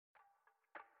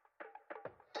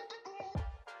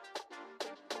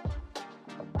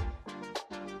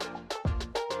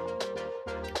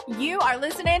You are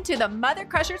listening to the Mother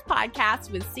Crushers podcast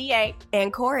with CA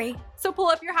and Corey. So pull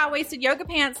up your high-waisted yoga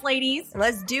pants, ladies.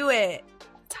 Let's do it.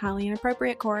 It's highly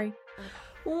inappropriate, Corey.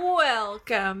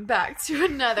 Welcome back to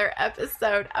another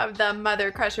episode of the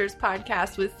Mother Crushers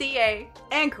podcast with CA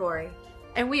and Corey.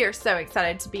 And we are so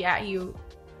excited to be at you.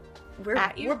 We're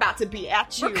about to be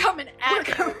at you. We're coming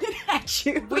at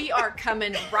you. We are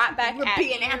coming right back We're at you.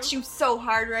 We're being at you so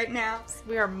hard right now.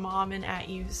 We are momming at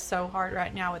you so hard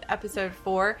right now with episode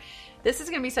 4. This is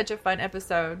going to be such a fun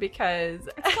episode because...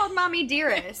 It's called Mommy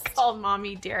Dearest. It's called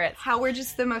Mommy Dearest. How we're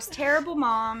just the most terrible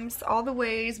moms. All the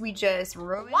ways we just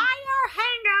ruin... Wire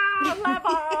hanger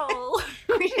level!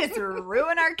 We just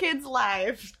ruin our kids'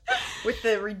 lives with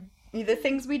the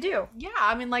things we do. Yeah,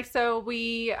 I mean, so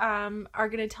we are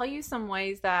going to tell you some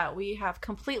ways that we have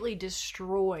completely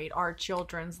destroyed our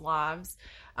children's lives,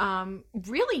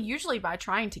 really usually by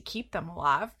trying to keep them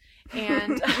alive,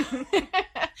 and, and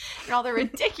all the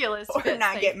ridiculous or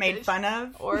not get made fun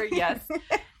of. Or, yes,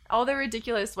 all the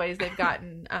ridiculous ways they've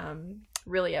gotten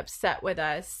really upset with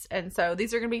us. And so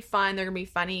these are going to be fun. They're going to be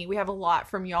funny. We have a lot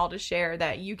from y'all to share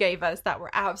that you gave us that were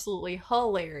absolutely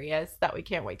hilarious that we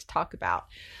can't wait to talk about.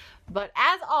 But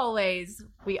as always,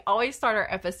 we always start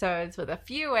our episodes with a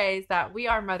few ways that we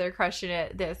are mother crushing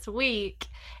it this week.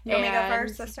 You want me to go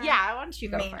first this time? Yeah, why don't you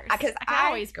go first? Because I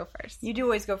always go first. You do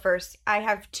always go first. I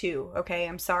have 2, okay?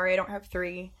 I'm sorry I don't have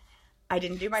 3. I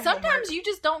didn't do my Sometimes homework. you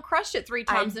just don't crush it 3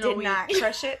 times in a week. I did not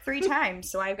crush it 3 times,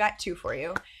 so I've got 2 for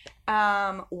you.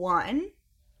 1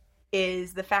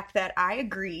 is the fact that I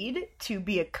agreed to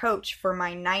be a coach for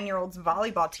my 9-year-old's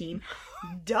volleyball team.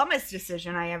 Dumbest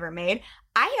decision I ever made.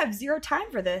 I have 0 time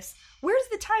for this. Where's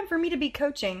the time for me to be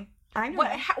coaching? I know.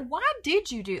 Why did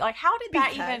you do? How did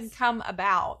that even come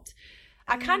about?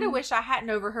 I kind of wish I hadn't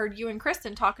overheard you and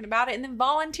Kristen talking about it and then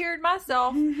volunteered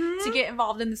myself to get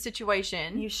involved in the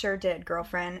situation. You sure did,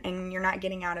 girlfriend, and you're not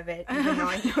getting out of it, even though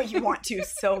I know you want to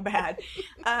so bad.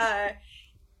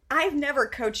 I've never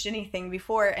coached anything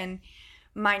before, and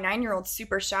my 9-year-old's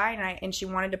super shy, and she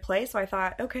wanted to play, so I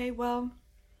thought, okay, well,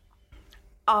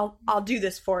 I'll do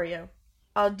this for you.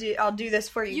 I'll do this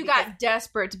for you. You got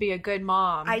desperate to be a good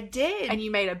mom. I did. And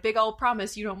you made a big old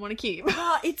promise you don't want to keep.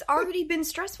 Well, it's already been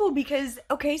stressful because,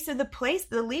 okay, so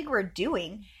the league we're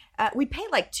doing, we pay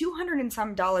like $200 and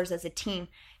some as a team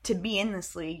to be in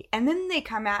this league. And then they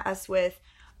come at us with,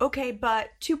 okay, but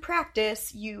to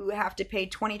practice, you have to pay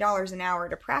 $20 an hour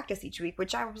to practice each week,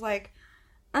 which I was like,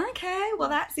 okay, well,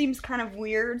 that seems kind of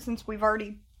weird since we've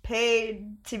already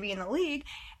paid to be in the league.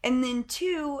 And then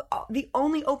 2, the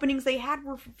only openings they had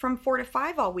were from 4 to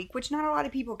 5 all week, which not a lot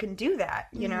of people can do that.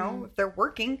 You know, if they're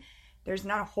working, there's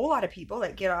not a whole lot of people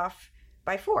that get off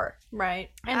by 4.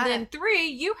 Right. And then 3,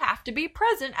 you have to be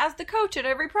present as the coach at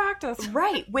every practice.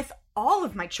 Right. With all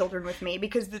of my children with me,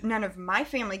 because none of my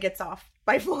family gets off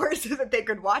by 4 so that they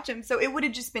could watch them. So it would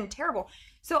have just been terrible.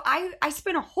 So I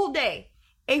spent a whole day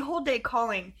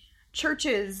calling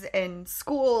churches and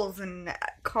schools and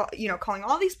calling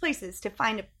all these places to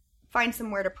find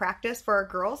somewhere to practice for our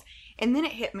girls. And then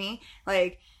it hit me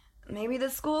maybe the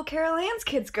school Carol Ann's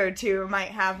kids go to might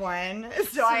have one.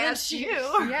 So I asked you.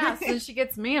 Yeah, so she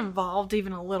gets me involved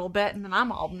even a little bit, and then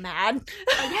I'm all mad.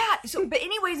 Yeah. But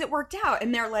anyways, it worked out,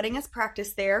 and they're letting us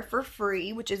practice there for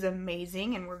free, which is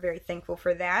amazing, and we're very thankful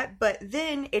for that. But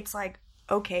then it's like,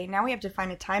 okay, now we have to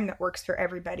find a time that works for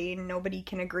everybody, and nobody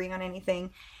can agree on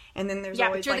anything. And then there's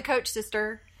always but you're the coach,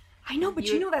 sister. I know, but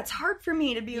that's hard for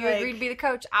me to be you agreed to be the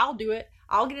coach. I'll do it.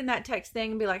 I'll get in that text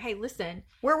thing and be like, hey, listen.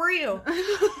 Where were you?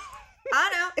 I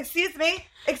know. Excuse me.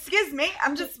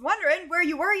 I'm just wondering where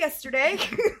you were yesterday.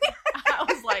 I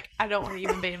was like, I don't want to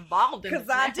even be involved in this.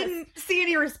 Because I didn't see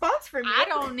any response from you. I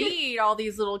don't need all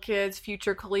these little kids'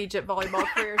 future collegiate volleyball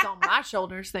careers on my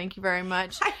shoulders. Thank you very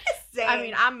much. I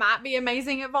mean, I might be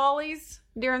amazing at volleys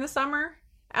during the summer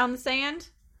on the sand.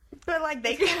 But,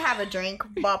 they can't have a drink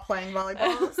while playing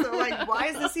volleyball. So, why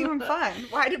is this even fun?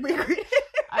 Why did we agree?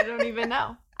 I don't even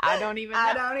know. I don't even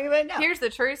know. Here's the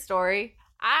true story.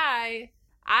 I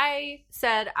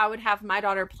said I would have my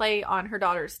daughter play on her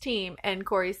daughter's team, and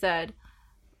Corey said,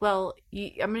 well,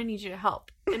 I'm going to need you to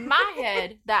help. In my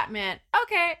head, that meant,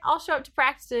 okay, I'll show up to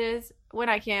practices when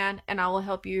I can, and I will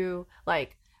help you,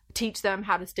 teach them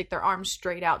how to stick their arms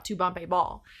straight out to bump a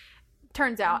ball.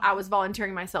 Turns out I was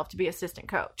volunteering myself to be assistant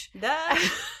coach.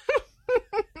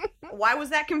 Why was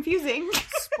that confusing?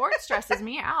 Sports stresses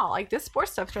me out. This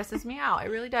sports stuff stresses me out. It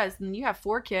really does. And you have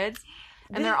 4 kids.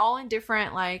 And they're all in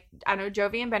different, I know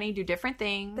Jovi and Benny do different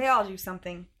things. They all do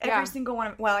something. Every single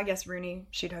one. Well, I guess Rooney,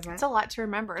 she doesn't. It's a lot to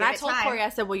remember. And I told Corey, I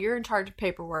said, well, you're in charge of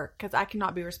paperwork because I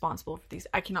cannot be responsible for these.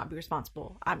 I cannot be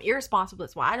responsible. I'm irresponsible.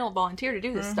 That's why I don't volunteer to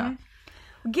do this stuff.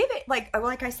 Give it,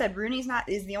 like I said, Rooney's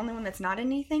is the only one that's not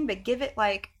anything, but give it,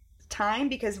 like, time,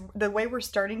 because the way we're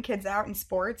starting kids out in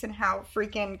sports and how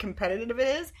freaking competitive it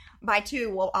is, by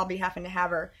 2, I'll be having to have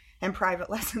her in private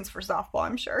lessons for softball,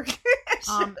 I'm sure.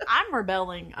 I'm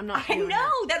rebelling. I'm not doing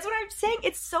that's what I'm saying.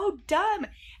 It's so dumb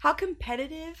how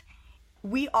competitive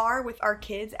we are with our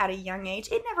kids at a young age.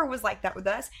 It never was like that with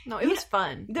us. No, it was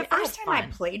fun. The first time I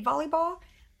played volleyball,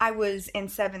 I was in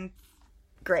 7th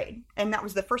grade, and that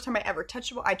was the first time I ever touched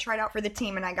the ball. I tried out for the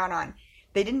team, and I got on.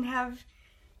 They didn't have...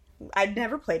 I'd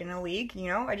never played in a league,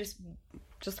 I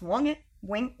just wung it.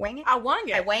 Wing it. I wung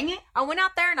it. I wang it. I went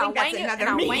out there and I wang it, and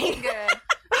I wang it good.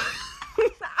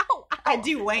 Ow. I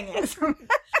do wang it.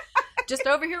 Just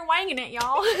over here wanging it,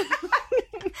 y'all.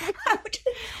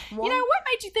 What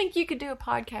made you think you could do a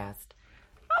podcast?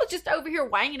 I was just over here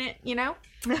wanging it, we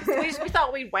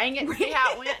thought we'd wang it and see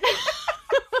how it went.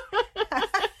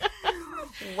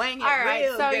 Wang it. All right,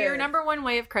 real so good. your number one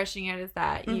way of crushing it is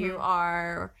that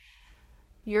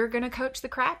you're going to coach the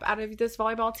crap out of this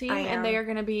volleyball team, and they are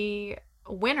going to be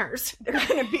winners. They're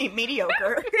going to be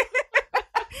mediocre.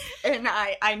 And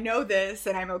I know this,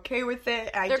 and I'm okay with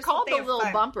it. They're called the Little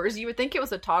Bumpers. You would think it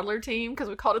was a toddler team because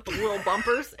we called it the Little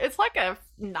Bumpers. It's like a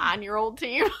 9-year-old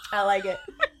team. I like it.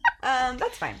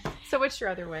 That's fine. So what's your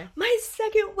other way? My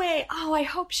second way. Oh, I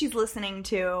hope she's listening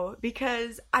too,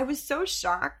 because I was so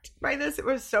shocked by this. It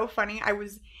was so funny.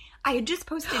 I had just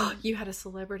posted. You had a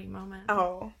celebrity moment.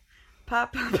 Oh.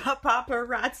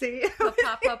 Paparazzi.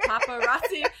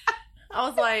 Paparazzi. I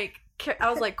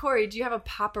was like, Corey, do you have a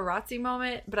paparazzi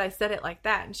moment? But I said it like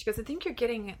that. And she goes, I think you're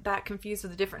getting that confused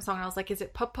with a different song. And I was like, is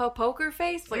it Poker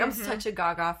Face? Like, I'm such a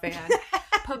Gaga fan.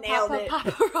 Nailed it.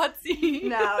 Paparazzi.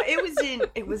 No,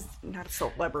 it was not a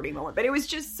celebrity moment, but it was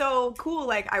just so cool.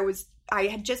 Like, I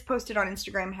had just posted on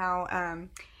Instagram how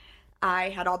I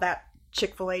had all that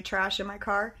Chick-fil-A trash in my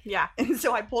car. Yeah. And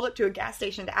so I pulled up to a gas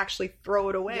station to actually throw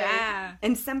it away. Yeah.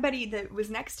 And somebody that was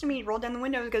next to me rolled down the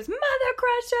window and goes, Mother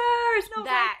Crushers! No,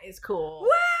 that is cool.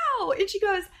 Wow! And she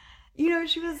goes,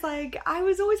 she was like, I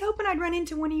was always hoping I'd run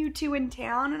into one of you two in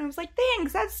town. And I was like,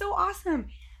 thanks, that's so awesome.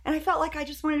 And I felt like I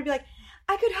just wanted to be like,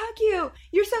 I could hug you.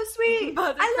 You're so sweet.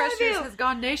 Mother Crushers has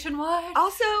gone nationwide.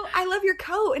 Also, I love your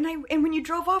coat. And when you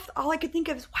drove off, all I could think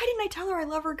of is, why didn't I tell her I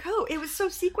love her coat? It was so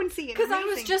sequency. Because I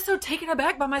was just so taken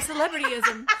aback by my celebrityism.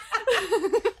 So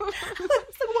what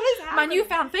is happening? My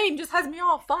newfound fame just has me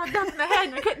all fogged up in the head,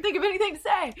 and I couldn't think of anything to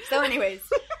say. So anyways,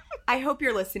 I hope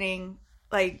you're listening.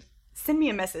 Like, send me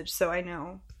a message so I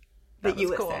know that you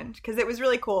listened. Because it was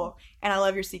really cool. And I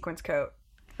love your sequence coat.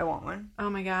 I want one. Oh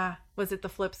my God. Was it the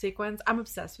flip sequins? I'm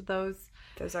obsessed with those.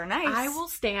 Those are nice. I will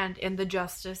stand in the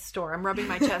Justice store. I'm rubbing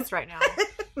my chest right now.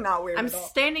 Not weird at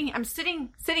all. I'm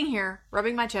sitting here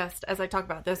rubbing my chest as I talk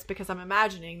about this because I'm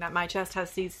imagining that my chest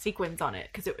has these sequins on it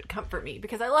because it would comfort me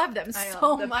because I love them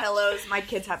so much. The pillows. My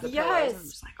kids have the pillows. I'm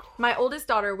just like, my oldest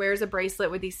daughter wears a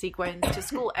bracelet with these sequins to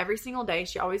school every single day.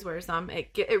 She always wears them.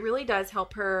 It really does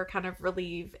help her kind of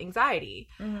relieve anxiety.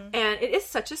 Mm-hmm. And it is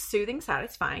such a soothing,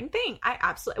 satisfying thing.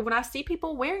 When I see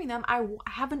people wearing them, I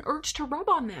have an urge to rub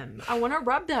on them. I want to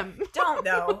rub them. Don't,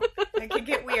 though. It could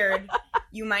get weird.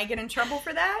 You might get in trouble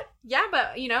for that. Yeah,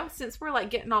 but, since we're, like,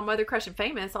 getting all Mother Crush and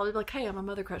famous, I'll be like, hey, I'm a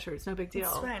Mother Crusher. It's no big deal.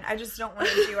 It's fine. I just don't want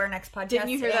to do our next podcast. Didn't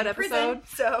you hear that episode?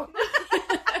 Prison, so,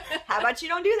 how about you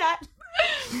don't do that?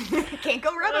 Can't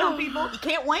go rubbing on people. You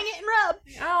can't wang it and rub.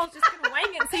 Oh, just gonna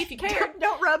wang it and see if you care.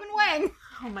 Don't rub and wang.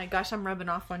 Oh my gosh, I'm rubbing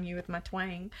off on you with my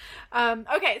twang.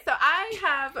 Okay, so I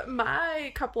have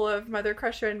my couple of Mother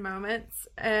Crusher moments,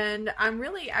 and I'm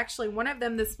really actually one of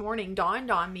them this morning dawned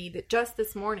on me that just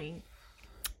this morning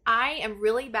I am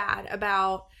really bad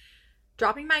about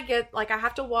dropping I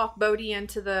have to walk Bodhi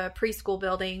into the preschool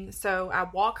building. So I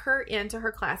walk her into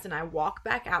her class and I walk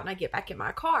back out and I get back in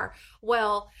my car.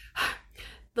 Well,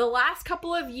 the last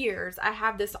couple of years, I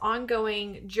have this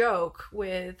ongoing joke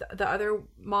with the other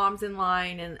moms in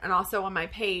line and also on my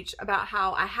page about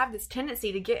how I have this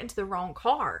tendency to get into the wrong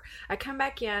car. I come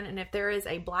back in and if there is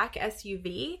a black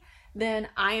SUV, then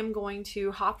I am going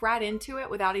to hop right into it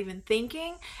without even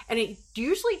thinking. And it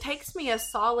usually takes me a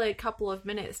solid couple of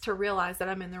minutes to realize that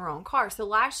I'm in the wrong car. So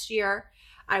last year,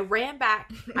 I ran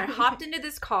back, I hopped into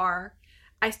this car,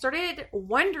 I started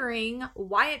wondering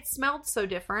why it smelled so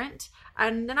different.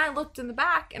 And then I looked in the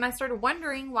back and I started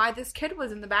wondering why this kid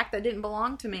was in the back that didn't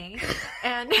belong to me.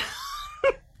 And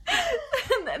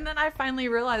and then I finally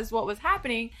realized what was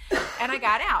happening and I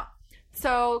got out.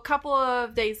 So a couple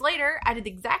of days later, I did the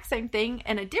exact same thing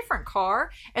in a different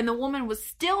car, and the woman was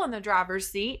still in the driver's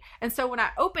seat. And so when I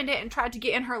opened it and tried to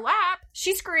get in her lap,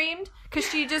 she screamed because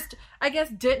she just, I guess,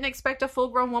 didn't expect a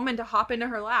full-grown woman to hop into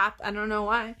her lap. I don't know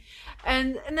why.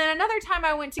 And then another time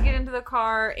I went to get into the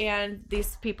car, and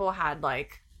these people had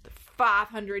like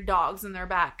 500 dogs in their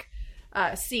back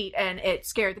seat, and it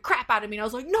scared the crap out of me. And I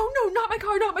was like, no, not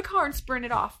my car, and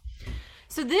sprinted off.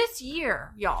 So this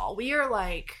year, y'all, we are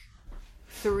like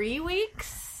 3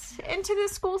 weeks into the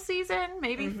school season,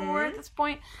 maybe 4 at this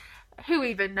point. Who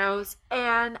even knows?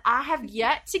 And I have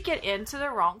yet to get into the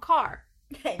wrong car.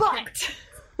 But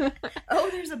oh,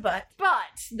 there's a but.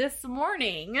 But this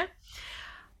morning,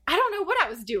 I don't know what I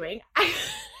was doing.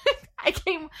 I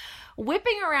came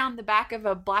whipping around the back of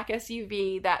a black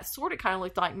SUV that sort of kind of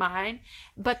looked like mine,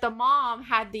 but the mom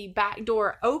had the back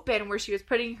door open where she was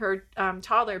putting her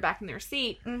toddler back in their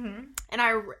seat. And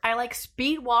I like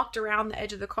speed walked around the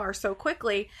edge of the car so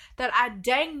quickly that I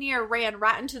dang near ran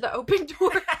right into the open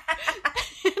door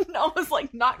and almost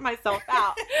like knocked myself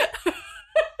out.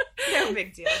 No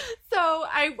big deal. So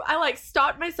I like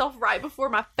stopped myself right before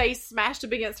my face smashed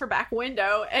up against her back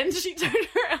window, and she turned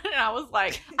around and I was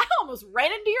like, I almost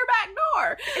ran into your back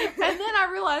door. And then I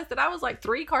realized that I was like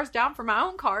 3 cars down from my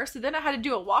own car. So then I had to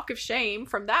do a walk of shame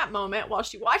from that moment while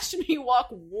she watched me walk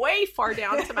way far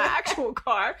down to my actual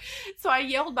car. So I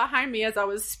yelled behind me as I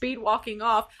was speed walking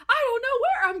off, I don't know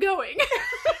where I'm going.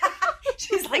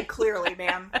 She's like, clearly,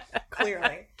 ma'am.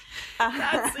 Clearly.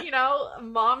 That's,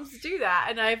 moms do that.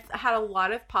 And I've had a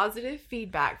lot of positive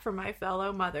feedback from my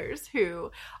fellow mothers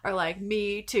who are like,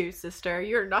 me too, sister.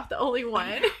 You're not the only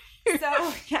one.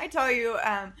 So, can I tell you,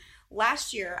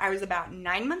 last year I was about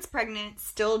 9 months pregnant,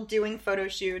 still doing photo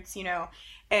shoots,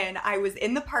 and I was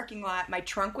in the parking lot. My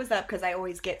trunk was up because I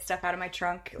always get stuff out of my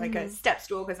trunk, like a step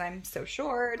stool because I'm so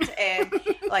short. And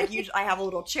like usually I have a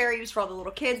little chair used for all the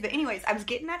little kids. But anyways, I was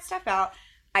getting that stuff out.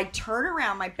 I turn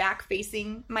around, my back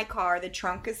facing my car. The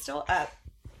trunk is still up.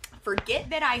 Forget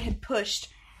that I had pushed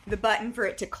the button for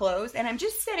it to close. And I'm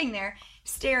just sitting there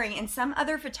staring. And some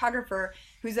other photographer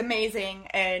who's amazing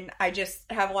and I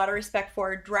just have a lot of respect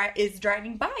for is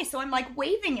driving by. So I'm like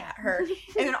waving at her.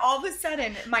 And then all of a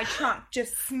sudden, my trunk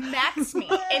just smacks me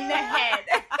in the head.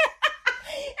 And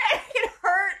it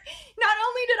hurt. Not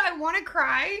only did I want to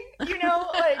cry, like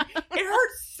it hurt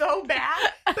so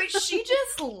bad, but she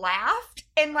just laughed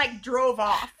and like drove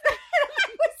off. And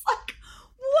I was like,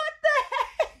 what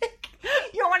the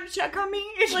heck? You don't want to check on me?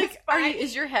 It's like,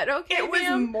 is your head okay? It was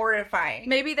mortifying.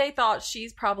 Maybe they thought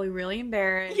she's probably really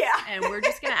embarrassed. Yeah. And we're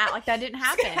just going to act like that didn't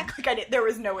happen. There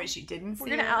was no way she didn't see it.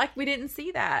 We're going to act like we didn't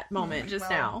see that moment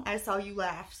now. I saw you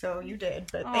laugh, so you did,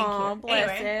 but thank you.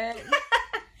 Bless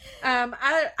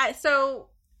it. So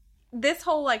this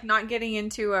whole like not getting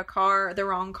into the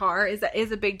wrong car is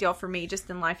a big deal for me just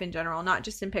in life in general, not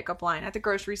just in pickup line at the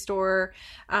grocery store.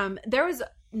 There was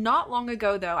not long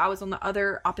ago though, I was on the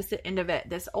other opposite end of it.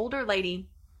 This older lady,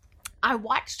 I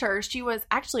watched her. She was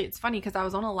actually, it's funny because I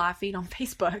was on a live feed on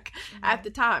Facebook at the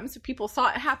time, so people saw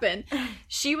it happen.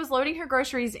 She was loading her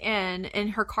groceries in,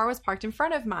 and her car was parked in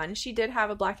front of mine. She did have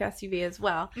a black SUV as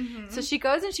well. So she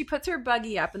goes and she puts her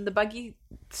buggy up, and the buggy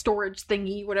storage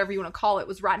thingy, whatever you want to call it,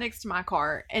 was right next to my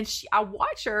car. And I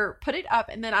watch her put it up,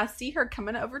 and then I see her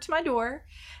coming over to my door,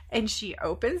 and she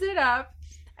opens it up,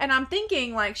 and I'm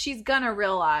thinking like she's gonna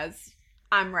realize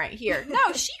I'm right here.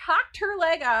 No, she hocked her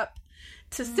leg up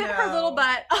to sit her little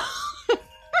butt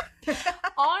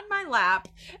on my lap.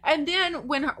 And then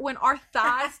when our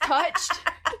thighs touched,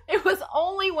 it was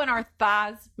only when our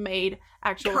thighs made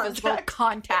actual physical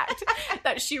contact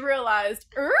that she realized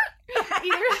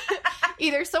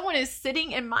either someone is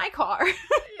sitting in my car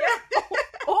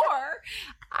or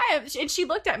I am. And she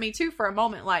looked at me too for a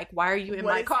moment like, why are you in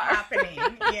my car? What's happening?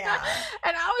 Yeah.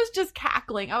 And I was just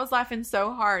cackling. I was laughing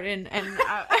so hard and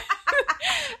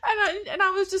And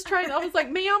I was just trying, I was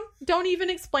like, ma'am, don't even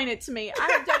explain it to me.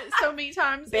 I have done it so many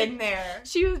times. Been there.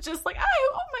 She was just like,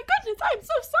 oh my goodness, I'm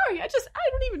so sorry. I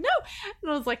don't even know.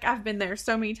 And I was like, I've been there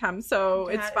so many times, so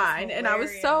it's fine. And I was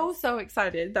so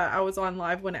excited that I was on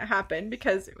live when it happened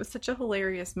because it was such a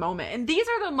hilarious moment. And these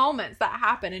are the moments that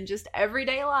happen in just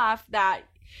everyday life that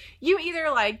you either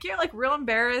like get like real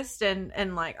embarrassed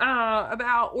and like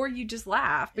about, or you just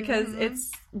laugh because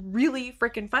it's really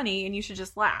freaking funny and you should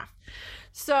just laugh.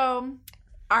 So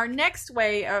our next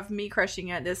way of me crushing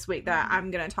it this week that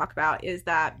I'm going to talk about is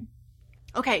that,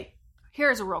 okay,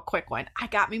 here's a real quick one. I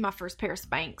got me my first pair of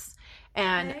Spanx.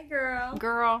 And hey,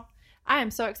 girl, I am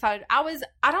so excited.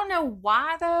 I don't know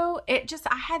why though.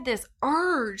 I had this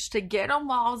urge to get them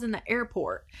while I was in the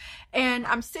airport. And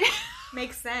I'm sitting.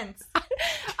 Makes sense.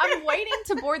 I'm waiting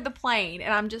to board the plane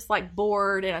and I'm just like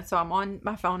bored. And so I'm on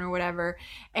my phone or whatever.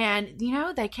 And, you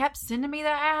know, they kept sending me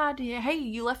that ad. Hey,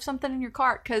 you left something in your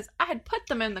cart. Because I had put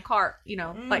them in the cart, you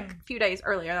know, like a few days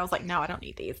earlier. And I was like, no, I don't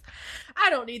need these. I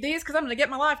don't need these because I'm going to get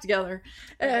my life together.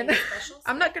 And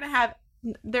I'm not going to have,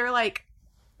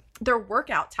 they're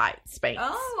workout type Spanx.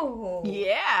 Oh.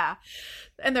 Yeah.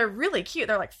 And they're really cute.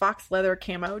 They're like fox leather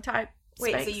camo type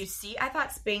Wait, Spanx. so I thought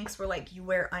Spanx were like you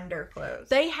wear underclothes.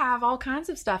 They have all kinds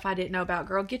of stuff I didn't know about,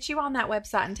 girl. Get you on that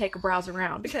website and take a browse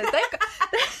around because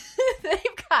they've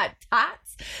got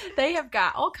tights. They have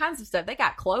got all kinds of stuff. They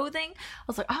got clothing. I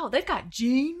was like, oh, they've got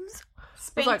jeans.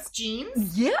 Spanx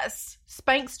jeans? Yes.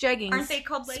 Spanx jeggings. Aren't they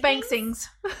called leggings? Spanxings.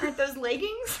 Aren't those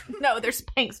leggings? No, they're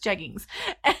Spanx jeggings.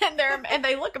 And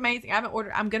they look amazing.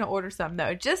 I'm going to order some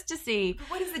though, just to see. But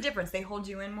what is the difference? They hold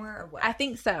you in more or what? I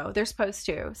think so. They're supposed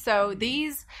to. So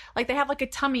these, like they have like a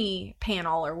tummy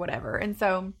panel or whatever. And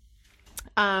so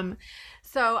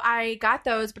I got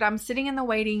those, but I'm sitting in the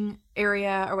waiting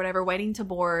area or whatever, waiting to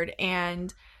board,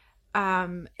 and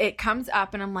it comes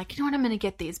up and I'm like, you know what, I'm going to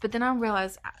get these. But then I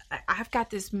realize I've got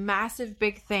this massive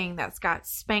big thing that's got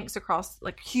Spanx across,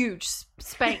 like huge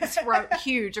Spanx wrote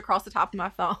huge across the top of my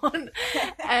phone.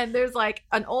 And there's like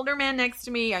an older man next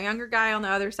to me, a younger guy on the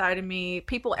other side of me,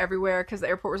 people everywhere because the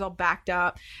airport was all backed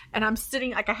up. And I'm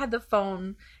sitting, like I had the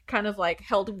phone kind of like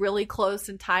held really close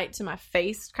and tight to my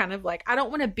face, kind of like, I don't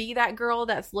want to be that girl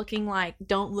that's looking like,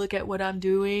 don't look at what I'm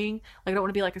doing. Like I don't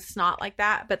want to be like a snot like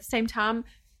that. But at the same time,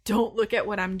 don't look at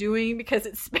what I'm doing because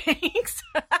it Spanx.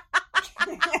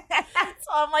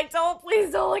 So I'm like,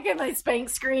 please don't look at my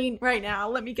Spanx screen right now.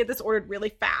 Let me get this ordered really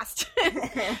fast.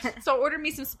 So I ordered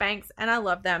me some Spanx and I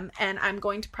love them. And I'm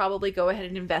going to probably go ahead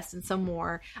and invest in some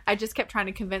more. I just kept trying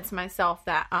to convince myself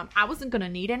that I wasn't going to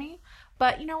need any.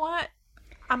 But you know what?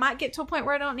 I might get to a point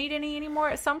where I don't need any anymore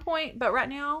at some point. But right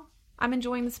now, I'm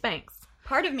enjoying the Spanx.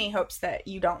 Part of me hopes that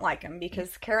you don't like them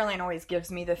because Caroline always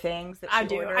gives me the things that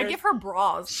she orders. I give her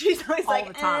bras. She's always all like,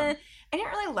 the time. I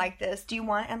didn't really like this. Do you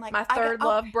want it? And like my third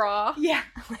love bra. Yeah,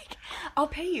 like I'll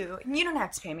pay you. You don't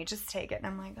have to pay me. Just take it. And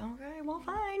I'm like, okay, well,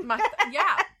 fine.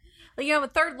 Yeah. Like, you know, a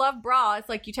third love bra, it's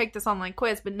like you take this online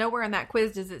quiz, but nowhere in that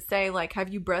quiz does it say, like, have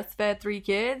you breastfed 3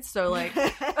 kids? So, like...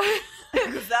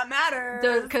 Because that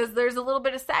matters. Because there's a little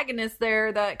bit of sagginess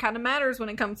there that kind of matters when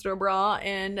it comes to a bra,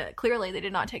 and clearly they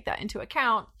did not take that into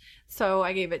account. So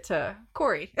I gave it to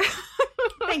Corey.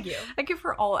 Thank you. I give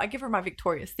her my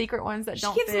Victoria's Secret ones that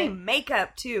don't fit. She gives me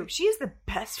makeup, too. She is the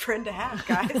best friend to have,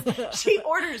 guys. She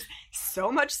orders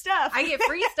so much stuff. I get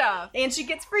free stuff. And she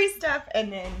gets free stuff,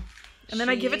 and then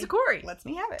I give it to Corey. Lets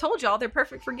me have it. Told y'all, they're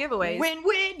perfect for giveaways.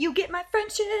 Win-win. You get my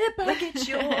friendship. I get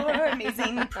your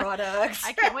amazing products.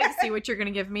 I can't wait to see what you're going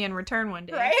to give me in return one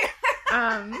day.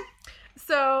 Right?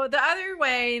 So the other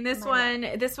way,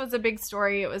 this was a big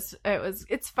story.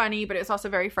 It's funny, but it's also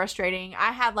very frustrating.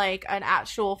 I had like an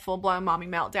actual full-blown mommy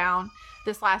meltdown.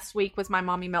 This last week was my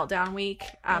mommy meltdown week.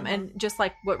 And just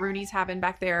like what Rooney's having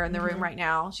back there in the room right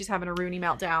now, she's having a Rooney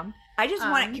meltdown. I just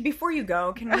want to, before you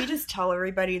go, can we just tell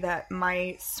everybody that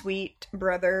my sweet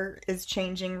brother is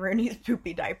changing Rooney's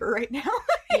poopy diaper right now?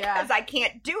 Yeah. Because I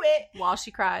can't do it. While she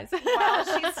cries. While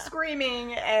she's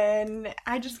screaming, and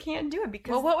I just can't do it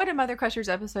because... Well, what would a Mother Crushers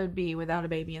episode be without a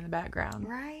baby in the background?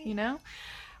 Right. You know?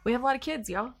 We have a lot of kids,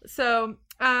 y'all. So,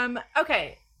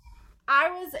 okay. I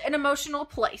was in an emotional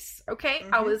place, okay?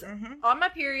 I was on my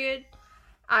period.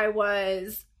 I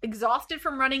was exhausted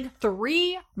from running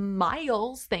 3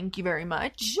 miles. Thank you very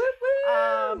much.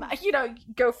 Woo-woo. You know,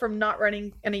 go from not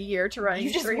running in a year to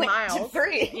running 3 miles. To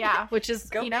 3. Yeah, which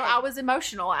is, I was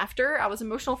emotional after. I was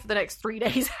emotional for the next 3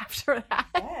 days after that.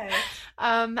 Yes.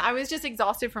 I was just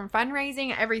exhausted from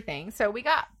fundraising, everything. So we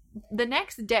got the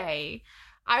next day.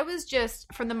 I was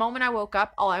just, from the moment I woke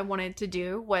up, all I wanted to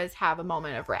do was have a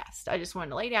moment of rest. I just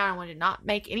wanted to lay down. I wanted to not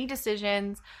make any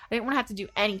decisions. I didn't want to have to do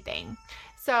anything.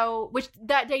 So, which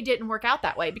that day didn't work out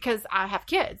that way because I have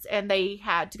kids and they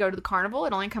had to go to the carnival.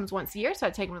 It only comes once a year, so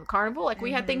I take them to the carnival. Like,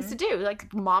 we had things to do.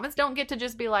 Like, mamas don't get to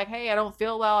just be like, hey, I don't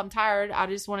feel well, I'm tired, I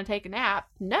just want to take a nap.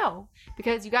 No,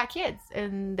 because you got kids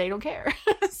and they don't care.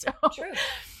 So, true.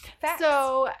 Facts.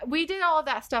 So we did all of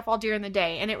that stuff all during the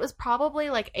day, and it was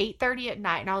probably like 8:30 at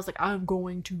night, and I was like, I'm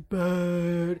going to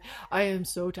bed. I am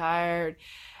so tired.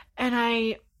 And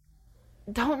I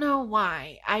don't know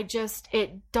why.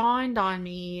 It dawned on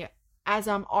me as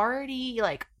I'm already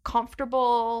like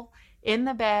comfortable in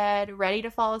the bed, ready to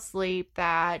fall asleep,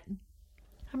 that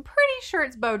I'm pretty sure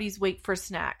it's Bodie's week for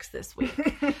snacks this week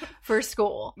for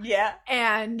school. Yeah.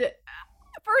 And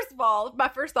first of all, my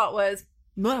first thought was,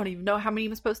 I don't even know how many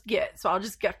I'm supposed to get. So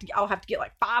I'll have to get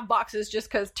like 5 boxes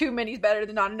just because too many is better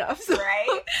than not enough. So,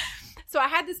 right. So I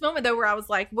had this moment though where I was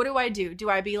like, what do I do? Do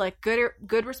I be like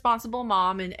good responsible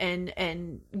mom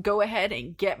and go ahead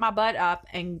and get my butt up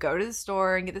and go to the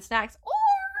store and get the snacks? Or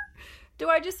do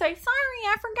I just say, sorry,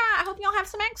 I forgot. I hope y'all have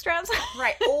some extras.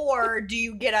 Right. Or do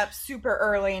you get up super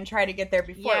early and try to get there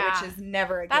before, which is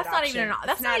never a good option.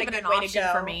 That's not even an option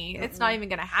for me. Mm-mm. It's not even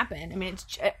going to happen. I mean,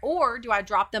 or do I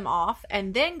drop them off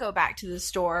and then go back to the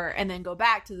store and then go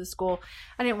back to the school?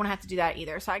 I didn't want to have to do that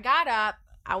either. So I got up.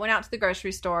 I went out to the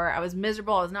grocery store. I was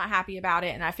miserable. I was not happy about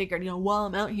it. And I figured, while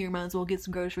I'm out here, might as well get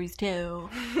some groceries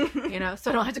too. So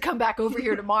I don't have to come back over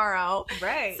here tomorrow.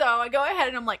 Right. So I go ahead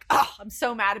and I'm like, oh, I'm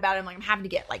so mad about it. I'm having to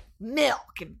get like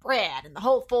milk and bread and the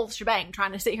whole full shebang,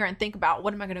 trying to sit here and think about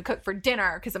what am I going to cook for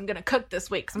dinner, because I'm going to cook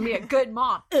this week, because I'm going to be a good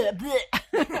mom. I'm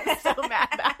so mad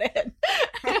about it.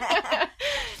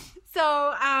 So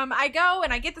I go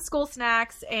and I get the school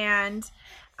snacks and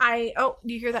do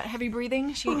you hear that heavy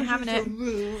breathing? She ain't having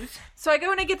it. So I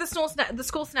go and I get the school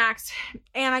snacks,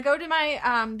 and I go to my,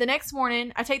 the next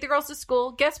morning, I take the girls to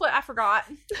school. Guess what I forgot?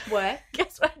 What?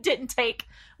 Guess what I didn't take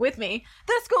with me?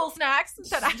 The school snacks.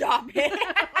 Stop it.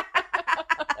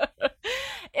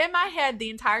 In my head, the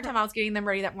entire time I was getting them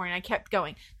ready that morning, I kept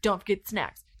going, don't forget the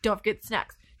snacks. Don't forget the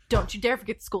snacks. Don't you dare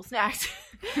forget the school snacks.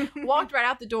 Walked right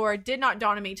out the door. Did not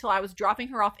dawn on me till I was dropping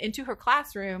her off into her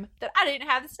classroom that I didn't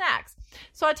have the snacks.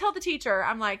 So I tell the teacher,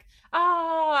 I'm like,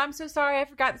 oh, I'm so sorry. I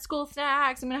forgot the school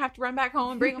snacks. I'm going to have to run back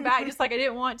home and bring them back just like I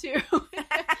didn't want to.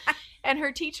 And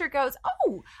her teacher goes, I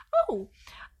don't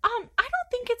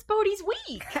think it's Bodie's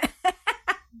week.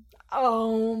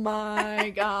 Oh my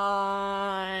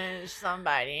gosh,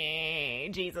 somebody,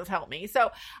 Jesus help me.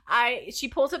 So she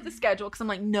pulls up the schedule because I'm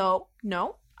like, no,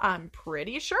 I'm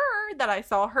pretty sure that I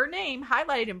saw her name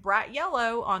highlighted in bright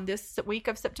yellow on this week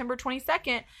of September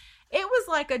 22nd. It was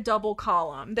like a double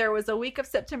column. There was a week of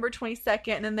September 22nd,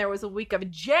 and then there was a week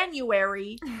of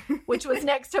January, which was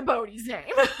next to Bodie's name.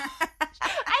 I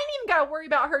ain't even got to worry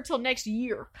about her till next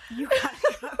year. You got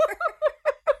to cover.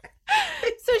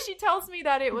 So she tells me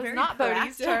that it was not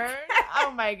Bodie's turn.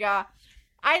 Oh my God.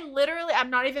 I'm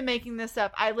not even making this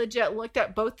up. I legit looked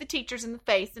at both the teachers in the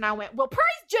face and I went, well, praise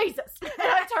Jesus. And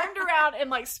I turned around and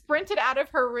like sprinted out of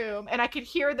her room, and I could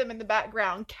hear them in the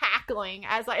background cackling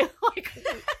as I like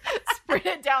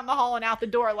sprinted down the hall and out the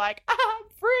door like, I'm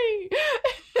free.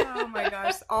 Oh my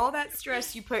gosh. All that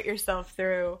stress you put yourself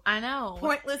through. I know.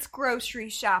 Pointless grocery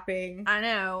shopping. I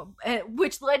know.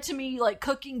 Which led to me like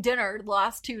cooking dinner the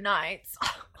last 2 nights.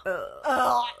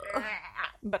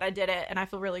 But I did it, and I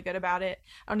feel really good about it.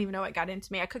 I don't even know what got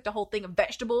into me. I cooked a whole thing of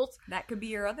vegetables. That could be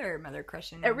your other mother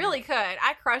crushing. It really could.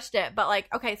 I crushed it, but like,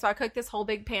 okay, so I cooked this whole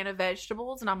big pan of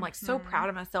vegetables, and I'm like so proud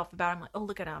of myself about it. I'm like, oh,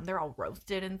 look at them. They're all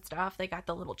roasted and stuff. They got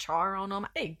the little char on them.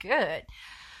 I did good.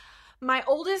 My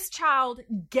oldest child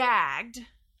gagged,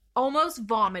 almost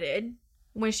vomited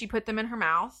when she put them in her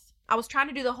mouth. I was trying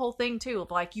to do the whole thing too,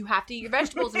 of like, you have to eat your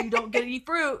vegetables and you don't get any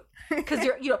fruit because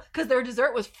because their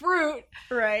dessert was fruit.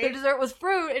 Right. Their dessert was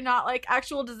fruit and not like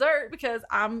actual dessert because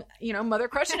I'm, mother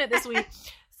crushing it this week.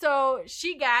 So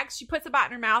she gags, she puts a bite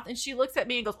in her mouth, and she looks at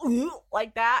me and goes, ooh,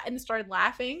 like that, and started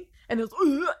laughing. And goes,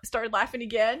 ooh, started laughing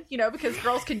again, because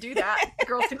girls can do that.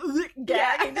 Girls can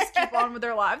gag and just keep on with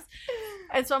their lives.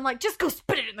 And so I'm like, just go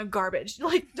spit it in the garbage.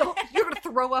 Like, you're going to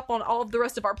throw up on all of the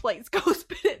rest of our plates. Go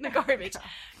spit it in the garbage.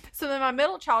 So then my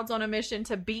middle child's on a mission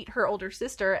to beat her older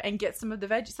sister and get some of the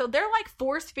veggies. So they're like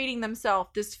force feeding themselves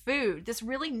this food, this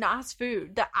really nice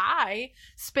food that I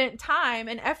spent time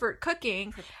and effort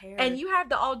cooking. Prepared. And you have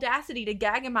the audacity to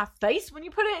gag in my face when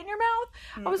you put it in your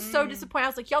mouth. I was so disappointed. I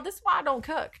was like, y'all, this is why I don't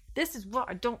cook. This is why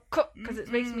I don't cook, because it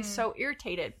makes me so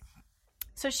irritated.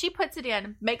 So she puts it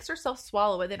in, makes herself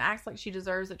swallow it, and acts like she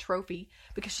deserves a trophy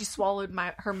because she swallowed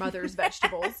her mother's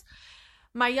vegetables.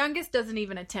 My youngest doesn't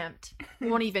even attempt,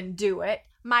 won't even do it.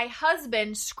 My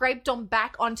husband scraped them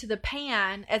back onto the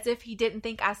pan as if he didn't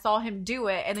think I saw him do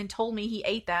it, and then told me he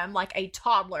ate them like a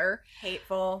toddler.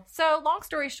 Hateful. So long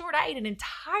story short, I ate an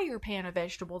entire pan of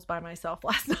vegetables by myself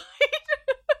last night.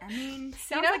 I mean,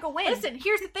 sounds like a win. Listen,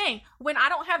 here's the thing. When I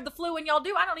don't have the flu and y'all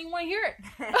do, I don't even want to hear it.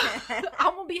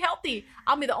 I'm going to be healthy.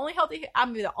 I'm the only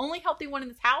healthy one in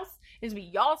this house. It's be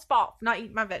y'all's fault for not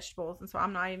eating my vegetables. And so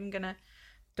I'm not even going to,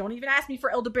 don't even ask me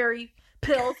for elderberry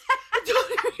pills.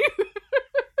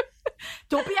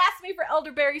 Don't be asking me for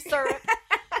elderberry syrup.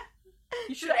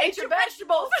 You should have ate your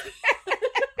vegetables.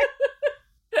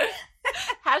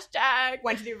 Hashtag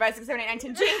 1, 2, 3, 4, 5, 6, 7, 8, 9,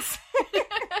 10 jinx.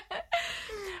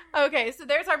 Okay, so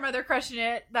there's our mother crushing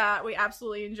it that we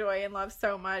absolutely enjoy and love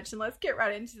so much. And let's get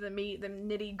right into the meat, the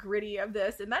nitty gritty of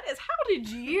this. And that is, how did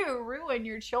you ruin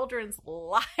your children's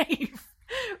life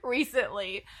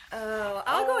recently?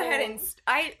 I'll go ahead and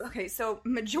okay, so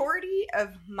majority of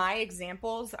my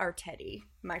examples are Teddy,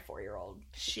 my 4-year-old.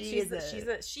 She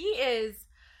is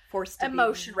forced to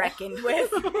emotional. Be reckoned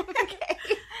with. Okay.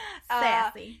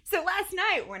 Sassy. So last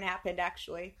night, what happened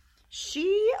actually,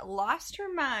 she lost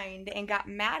her mind and got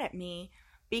mad at me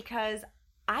because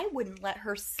I wouldn't let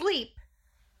her sleep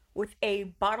with a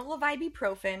bottle of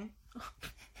ibuprofen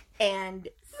and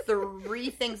 3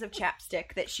 things of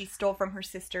chapstick that she stole from her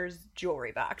sister's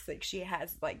jewelry box. Like, she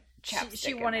has, like, chapstick.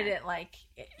 She wanted it, like...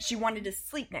 She wanted to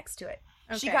sleep next to it.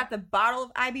 Okay. She got the bottle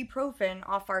of ibuprofen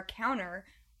off our counter,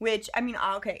 which, I mean,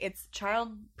 okay, it's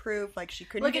child-proof. Like, she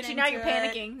couldn't Look at you, now you're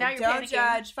panicking. Now you're don't panicking. Don't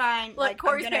judge, fine. Look, like,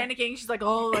 Corey's panicking. She's like,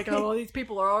 oh, these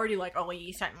people are already like, oh,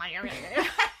 you something like...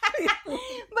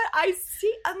 But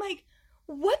I'm like,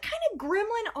 what kind of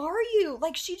gremlin are you?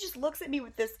 Like, she just looks at me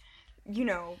with this, you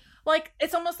know... Like,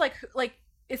 it's almost like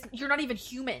you're not even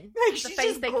human. Like, she's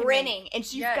just grinning, and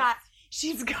she's got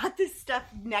this stuff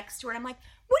next to her, and I'm like,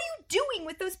 what are you doing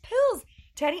with those pills,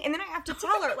 Teddy? And then I have to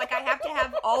tell her, like, I have to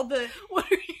have all the...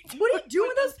 What are you doing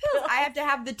with those pills? I have to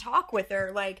have the talk with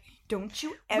her, like, don't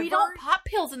you ever... We don't pop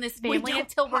pills in this family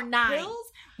until we're 9.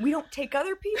 Pills? We don't take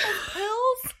other people's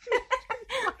pills?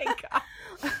 Oh my God.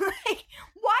 Like,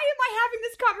 why am I having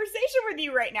this conversation with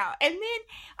you right now? And then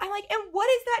I'm like, and what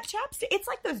is that chapstick? It's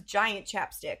like those giant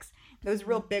chapsticks, those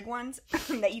real big ones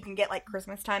that you can get like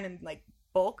Christmas time in like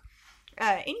bulk.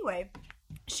 Anyway,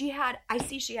 I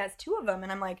see she has 2 of them,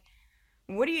 and I'm like,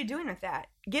 what are you doing with that?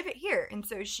 Give it here. And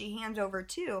so she hands over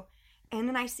 2, and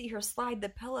then I see her slide the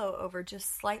pillow over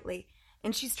just slightly,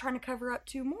 and she's trying to cover up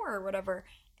 2 more or whatever.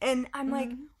 And I'm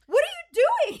like, what are you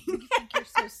doing? You think you're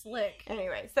so slick.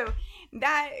 Anyway, so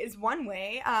that is one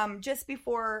way. Just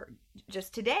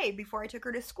today, before I took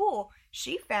her to school,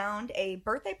 she found a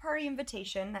birthday party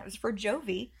invitation that was for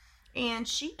Jovi, and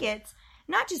she gets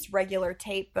not just regular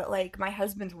tape, but like my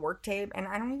husband's work tape, and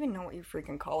I don't even know what you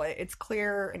freaking call it. It's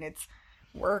clear, and it's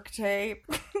work tape.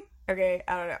 Okay,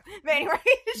 I don't know. But anyway.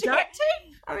 Duct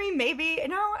tape? I mean, maybe.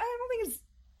 No, I don't think it's...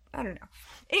 I don't know.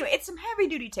 Anyway, it's some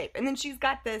heavy-duty tape. And then she's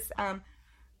got this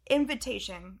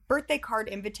invitation, birthday card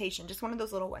invitation, just one of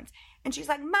those little ones. And she's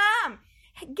like, Mom,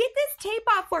 get this tape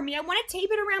off for me. I want to tape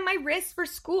it around my wrist for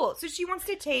school. So she wants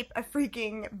to tape a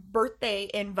freaking birthday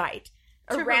invite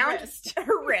around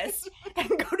her wrist and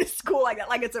go to school like that,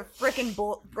 like it's a freaking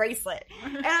bracelet.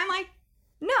 And I'm like,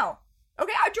 no.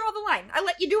 Okay, I draw the line. I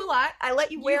let you do a lot. I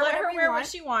let you wear whatever you want. What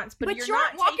she wants, but you're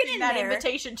not walking taping in that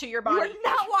invitation to your body. You're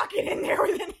not walking in there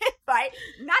with an invite.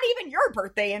 Not even your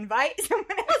birthday invite.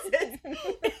 Someone else's.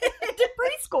 To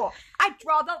preschool. I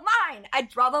draw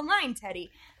the line,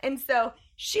 Teddy. And so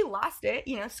she lost it.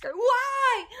 You know,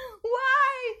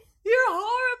 Why? You're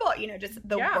horrible. You know, just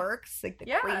the works, like the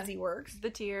crazy works.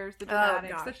 The tears, the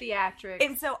dramatics, the theatrics.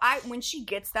 And so when she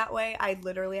gets that way, I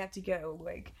literally have to go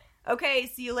like, okay,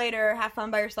 see you later. Have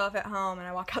fun by yourself at home. And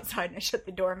I walk outside and I shut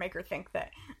the door and make her think that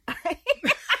I'm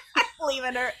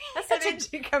leaving her.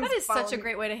 That is such a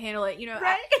great way to handle it. You know,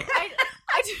 right?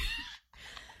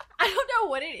 I don't know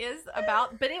what it is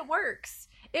about, but it works.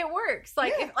 It works.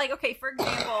 Like, okay, for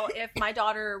example, if my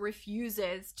daughter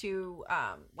refuses to,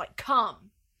 come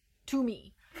to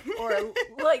me or,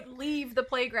 like, leave the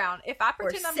playground, if I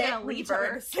pretend I'm going to leave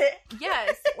her,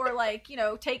 yes, or, like, you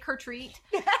know, take her treat,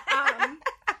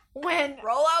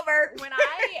 roll over. When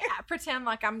I pretend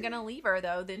like I'm going to leave her,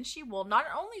 though, then she will, not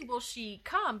only will she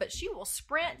come, but she will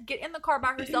sprint, get in the car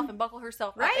by herself and buckle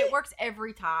herself up. It works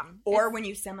every time. Or when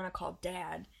you say, I'm going to call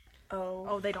Dad.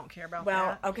 Oh, they don't care about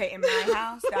that. Well, okay, in my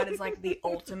house, that is like the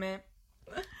ultimate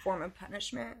form of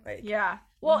punishment. Like, yeah.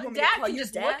 Well, Dad can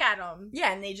just look at them.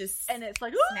 Yeah, and they just... And it's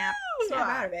like, snap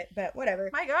out of it, but whatever.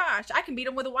 My gosh, I can beat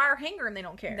them with a wire hanger and they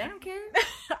don't care. They don't care.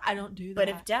 I don't do that. But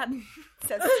if Dad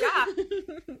says stop,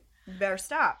 you better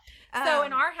stop. So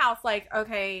in our house, like,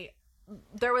 okay,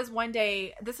 there was one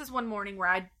day, this is one morning where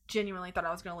I genuinely thought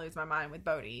I was going to lose my mind with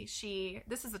Bodhi.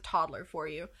 This is a toddler for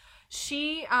you.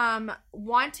 She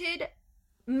wanted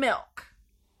milk.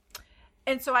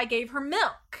 And so I gave her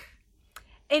milk.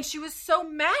 And she was so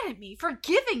mad at me for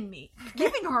giving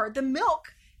her the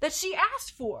milk that she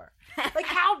asked for. Like,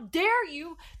 how dare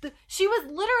you? She was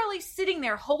literally sitting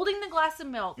there holding the glass of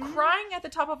milk, crying at the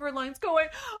top of her lungs, going,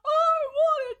 I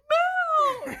wanted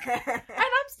milk. And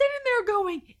I'm standing there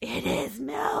going, it is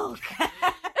milk.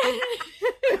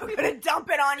 I'm going to dump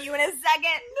it on you in a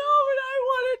second. No, but I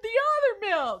wanted the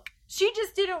other milk. She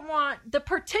just didn't want the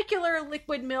particular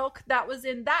liquid milk that was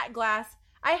in that glass.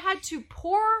 I had to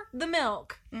pour the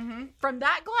milk from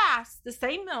that glass, the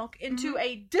same milk, into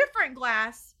a different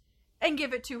glass and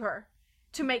give it to her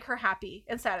to make her happy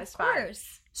and satisfied. Of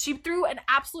course. She threw an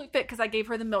absolute fit because I gave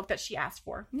her the milk that she asked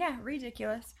for. Yeah,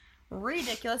 ridiculous.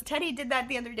 Teddy did that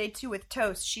the other day, too, with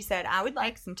toast. She said, I would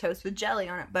like some toast with jelly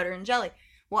on it, butter and jelly.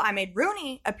 Well, I made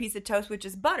Rooney a piece of toast with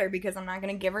just butter because I'm not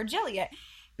going to give her jelly yet.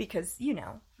 Because, you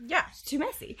know. Yeah. It's too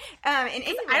messy. And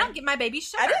anyway, I don't give my baby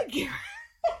sugar. I don't give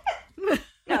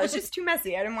No, it's just too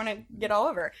messy. I didn't want to get all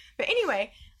over. But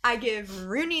anyway, I give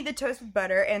Rooney the toast with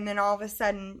butter, and then all of a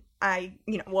sudden,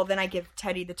 then I give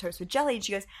Teddy the toast with jelly, and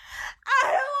she goes, I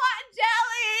don't want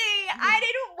jelly! I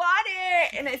didn't want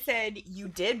it! And I said, you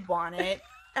did want it.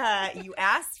 You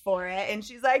asked for it. And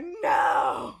she's like,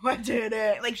 no, I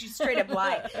didn't. Like, she straight up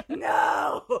lied.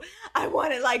 No, I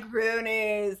want it like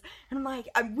Rooney's. And I'm like,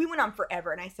 we went on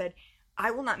forever, and I said,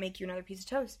 I will not make you another piece of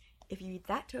toast. If you eat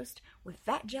that toast with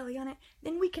that jelly on it,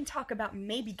 then we can talk about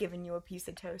maybe giving you a piece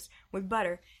of toast with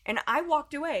butter. And I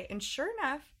walked away, and sure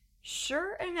enough,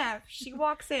 she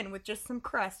walks in with just some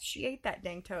crust. She ate that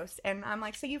dang toast. And I'm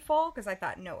like, so you full? Because I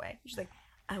thought, no way. She's like,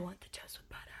 I want the toast with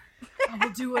butter. I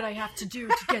will do what I have to do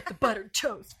to get the buttered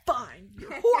toast. Fine.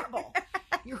 You're horrible.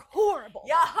 You're horrible.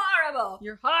 You're horrible.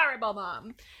 You're horrible,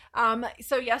 Mom.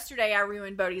 So yesterday I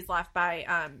ruined Bodhi's life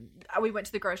by, we went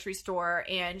to the grocery store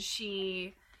and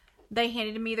they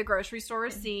handed me the grocery store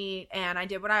receipt, and I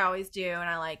did what I always do, and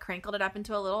I like crinkled it up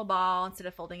into a little ball instead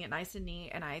of folding it nice and neat,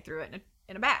 and I threw it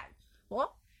in a bag.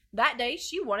 Well, that day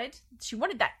she wanted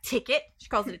that ticket. She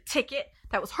calls it a ticket.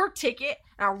 That was her ticket,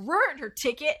 and I ruined her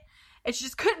ticket, and she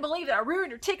just couldn't believe that I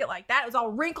ruined her ticket like that. It was all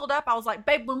wrinkled up. I was like,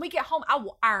 babe, when we get home, I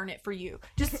will iron it for you.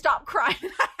 Just stop crying.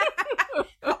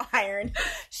 Iron.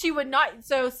 She would not.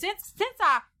 So since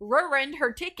I ruined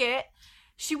her ticket,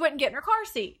 she wouldn't get in her car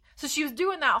seat. So she was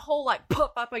doing that whole, like,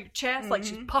 puff up on your chest. Like,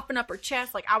 she's puffing up her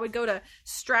chest. Like, I would go to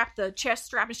strap the chest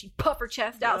strap, and she'd puff her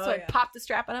chest out, so I'd pop the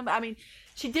strap on him. I mean,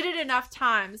 she did it enough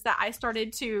times that I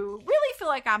started to really feel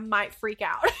like I might freak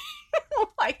out.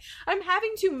 Like, I'm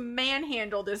having to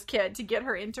manhandle this kid to get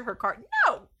her into her car.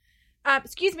 No!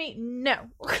 Excuse me, no.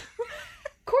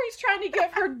 Corey's trying to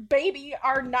give her baby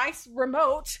our nice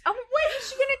remote. Oh, what is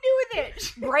she going to do with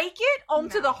it? Break it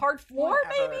onto the hard floor,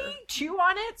 maybe? Chew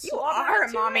on it? You are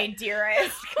a mommy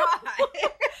dearest. God.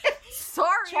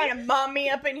 Sorry. Trying to mom me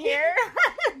up in here?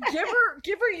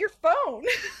 Give her your phone.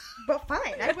 But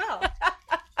fine, I will.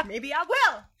 Maybe I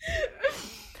will.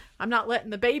 I'm not letting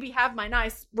the baby have my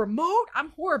nice remote. I'm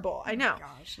horrible. I know. Oh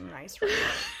my gosh, nice remote.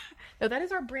 No, that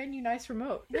is our brand new nice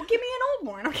remote. Well, give me an old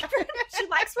one. She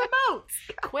likes remotes.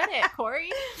 Quit it, Corey.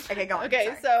 Okay, go on.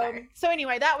 Okay, so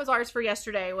anyway, that was ours for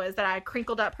yesterday, was that I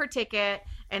crinkled up her ticket,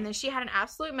 and then she had an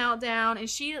absolute meltdown, and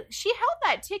she held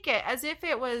that ticket as if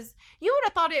it was, you would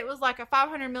have thought it was like a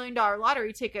 $500 million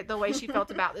lottery ticket, the way she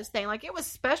felt about this thing. Like, it was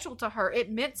special to her.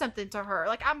 It meant something to her.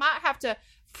 Like, I might have to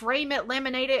frame it,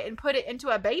 laminate it, and put it into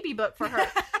a baby book for her.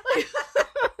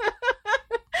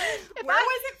 Where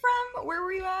was it from? Where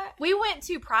were you at? We went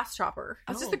to Price Chopper.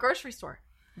 It's just the grocery store,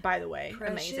 by the way.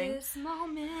 Precious amazing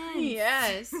moments.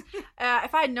 Yes.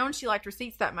 If I had known she liked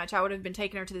receipts that much, I would have been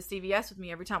taking her to the CVS with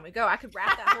me every time we go. I could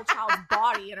wrap that whole child's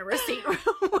body in a receipt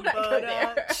when I go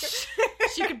there.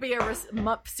 She could be a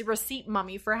receipt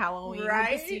mummy for Halloween,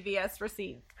 right? With the CVS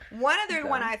receipt. One other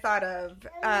one I thought of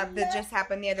that just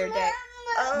happened the other day.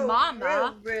 Oh,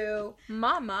 Mama. Rue.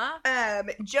 Mama.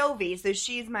 Jovi, so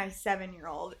she's my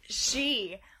 7-year-old.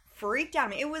 She freaked out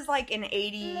on me. It was like an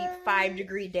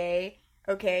 85-degree day,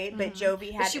 okay? But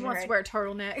Jovi had... She wants to wear a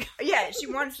turtleneck. Yeah, she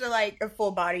wants to, like, a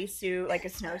full bodysuit, like a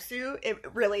snowsuit.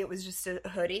 It was just a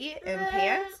hoodie and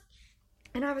pants.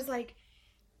 And I was like,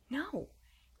 no,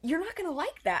 you're not going to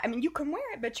like that. I mean, you can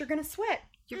wear it, but you're going to sweat.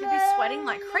 You're going to be sweating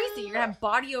like crazy. You're going to have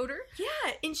body odor.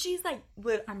 Yeah, and she's like,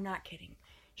 I'm not kidding.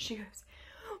 She goes,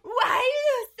 why are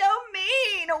you so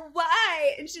mean?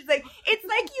 Why? And she's like, it's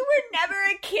like you were never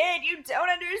a kid. You don't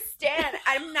understand.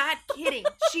 I'm not kidding.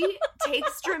 She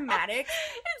takes dramatics.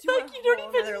 It's like you don't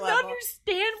even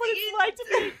understand what it's like to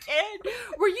be a kid.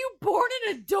 Were you born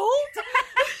an adult?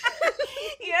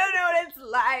 You don't know what it's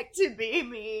like to be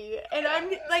me. And I'm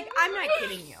not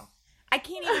kidding you. I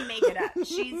can't even make it up.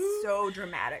 She's so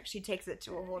dramatic. She takes it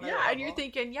to a whole other level. And you're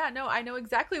thinking, I know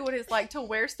exactly what it's like to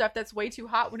wear stuff that's way too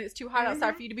hot when it's too hot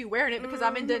outside for you to be wearing it, because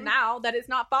I'm in denial that it's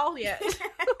not fall yet.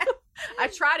 I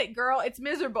tried it, girl. It's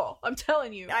miserable. I'm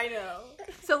telling you. I know.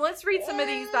 So let's read some of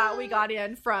these that we got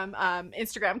in from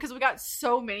Instagram, because we got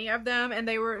so many of them, and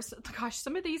they were, gosh,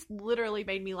 some of these literally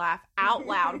made me laugh out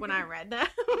loud when I read them.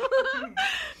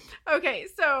 Okay,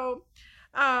 so...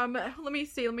 let me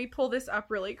see. Let me pull this up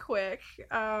really quick.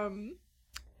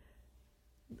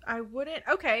 I wouldn't.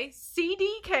 Okay.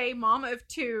 CDK Mom of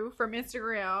 2 from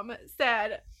Instagram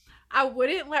said, I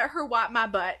wouldn't let her wipe my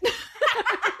butt.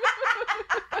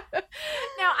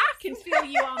 Now, I can feel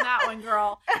you on that one,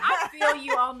 girl. I feel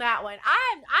you on that one.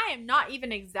 I am not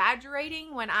even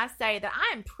exaggerating when I say that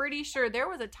I am pretty sure there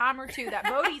was a time or two that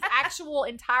Bodhi's actual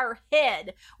entire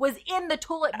head was in the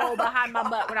toilet bowl behind my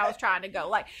butt when I was trying to go.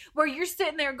 Like, where you're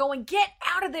sitting there going, get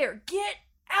out of there. Get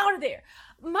out of there.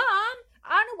 Mom,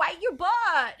 I want to wipe your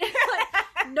butt.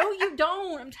 Like, no, you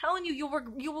don't. I'm telling you, you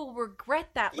will regret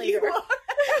that later.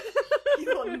 You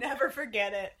will never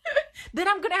forget it. Then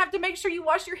I'm going to have to make sure you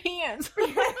wash your hands. And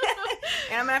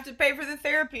I'm going to have to pay for the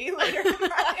therapy later.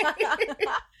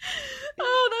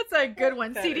 Oh, that's a good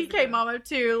one. That CDK Mama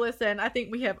 2. Listen, I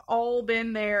think we have all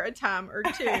been there a time or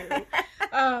two.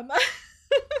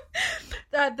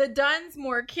 The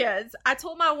Dunsmore kids. I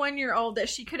told my 1-year-old that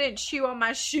she couldn't chew on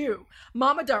my shoe.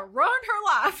 Mama done ruined her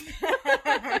life.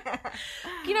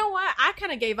 You know what? I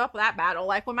kind of gave up that battle.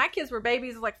 Like, when my kids were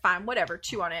babies, I was like, fine, whatever,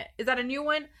 chew on it. Is that a new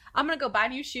one? I'm going to go buy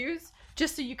new shoes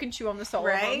just so you can chew on the sole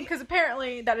of them. Because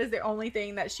apparently that is the only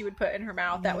thing that she would put in her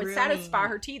mouth that would satisfy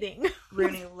her teething.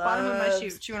 Rooney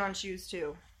loves chewing on shoes,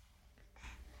 too.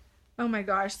 Oh my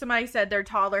gosh. Somebody said their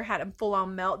toddler had a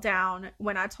full-on meltdown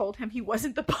when I told him he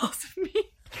wasn't the boss of me.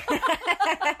 Have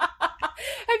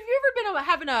you ever been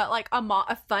having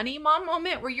a funny mom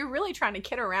moment where you're really trying to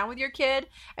kid around with your kid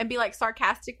and be like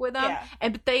sarcastic with them,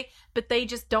 but they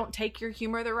just don't take your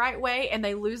humor the right way and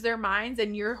they lose their minds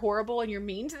and you're horrible and you're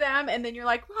mean to them, and then you're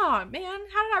like, oh man,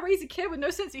 how did I raise a kid with no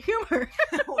sense of humor?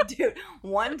 Oh, dude,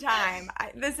 one time,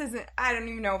 I don't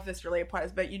even know if this really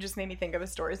applies, but you just made me think of a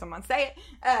story, so I'm gonna say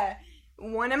it.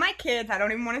 One of my kids, I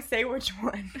don't even want to say which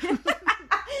one,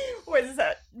 was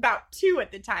about 2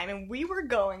 at the time, and we were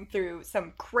going through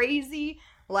some crazy,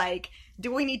 like,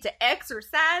 do we need to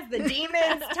exorcise the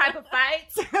demons type of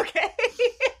fights? Okay.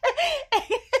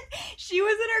 She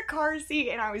was in her car seat,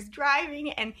 and I was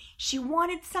driving, and she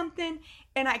wanted something,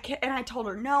 and I told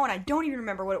her no, and I don't even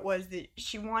remember what it was that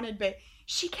she wanted, but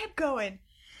she kept going,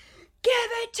 give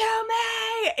it to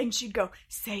me! And she'd go,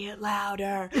 say it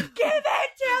louder. Give it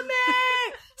to me!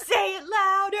 Say it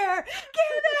louder!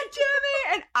 Give it to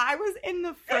me! And I was in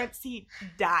the front seat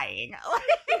dying.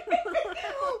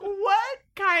 What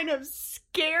kind of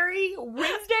scary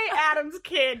Wednesday Addams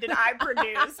kid did I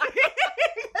produce?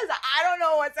 Because I don't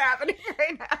know what's happening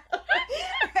right now.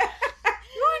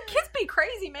 Kids be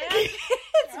crazy, man. Kids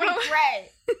be cray.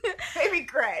 They be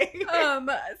cray.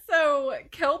 So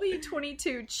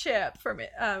Kelby22 Chip from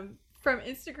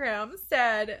Instagram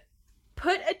said,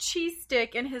 put a cheese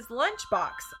stick in his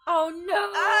lunchbox. Oh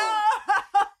no.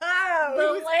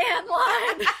 The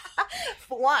landline.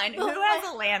 One, who has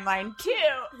a landline? 2,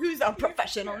 who's a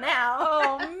professional now?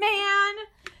 Oh man.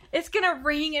 It's gonna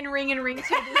ring and ring and ring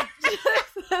to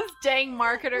those dang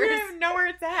marketers. We don't even know where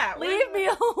it's at. Leave me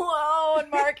alone,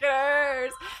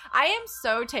 marketers. I am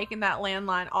so taking that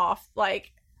landline off.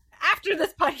 Like, after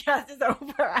this podcast is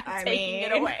over, I'm taking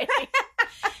it away.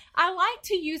 I like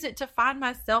to use it to find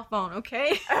my cell phone,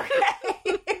 okay?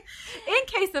 In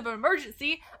case of an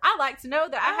emergency, I like to know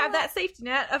that I have that safety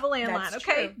net of a landline,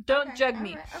 okay? True. Don't jug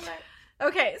me. All right.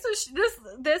 Okay, so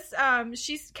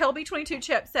she's Kelby22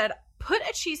 Chip said, put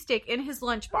a cheese stick in his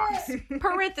lunchbox.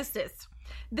 Parenthesis.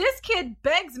 This kid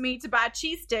begs me to buy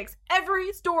cheese sticks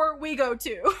every store we go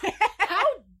to. How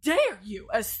dare you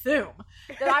assume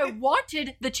that I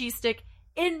wanted the cheese stick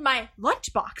in my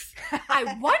lunchbox? I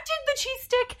wanted the cheese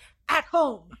stick at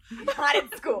home. Not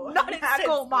at school. Not at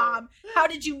school, Mom. How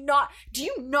did you not? Do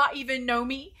you not even know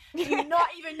me? Do you not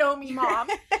even know me, Mom?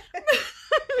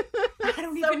 I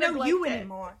don't even know you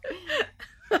anymore.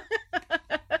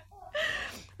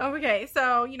 Okay,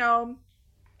 so,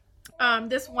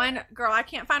 this one girl, I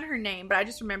can't find her name, but I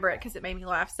just remember it because it made me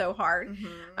laugh so hard,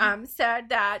 said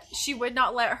that she would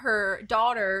not let her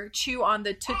daughter chew on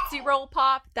the Tootsie Roll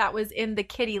Pop that was in the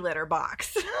kitty litter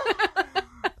box.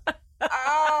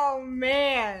 Oh,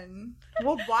 man.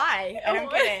 Well, why? I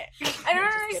don't get it. I don't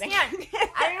understand.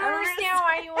 I don't understand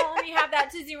why you only have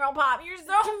that Tootsie Roll Pop. You're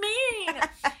so mean.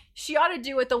 She ought to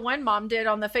do what the one mom did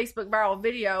on the Facebook viral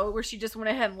video where she just went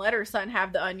ahead and let her son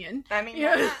have the onion. I mean,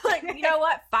 like, you know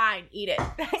what? Fine, eat it.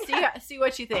 See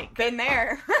what you think. Been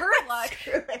there. Her luck.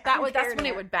 That's when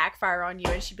it would backfire on you,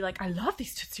 and she'd be like, "I love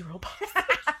these Tootsie Roll Pops."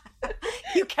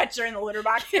 You catch her in the litter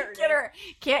box.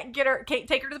 Can't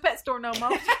take her to the pet store no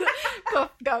more.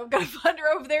 go find her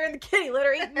over there in the kitty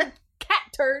litter eating cat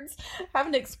turds,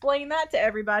 having to explain that to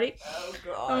everybody. Oh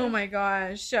god. Oh my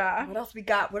gosh. What else we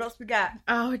got?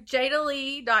 Oh,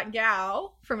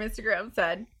 jadalee.gal from Instagram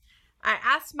said, I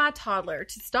asked my toddler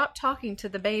to stop talking to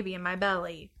the baby in my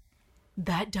belly.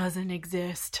 that doesn't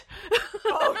exist.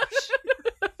 Oh,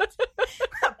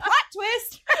 plot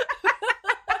twist.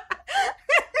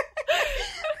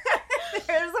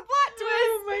 There's a plot twist.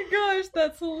 Oh my gosh,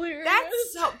 that's hilarious.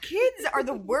 Kids are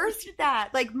the worst at that.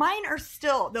 Like, mine are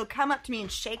still, they'll come up to me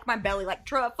and shake my belly like,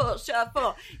 truffle,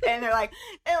 shuffle. And they're like,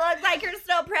 it looks like you're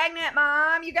still pregnant,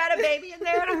 Mom. You got a baby in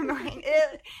there? And I'm like,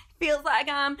 it feels like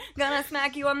I'm gonna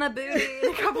smack you on the booty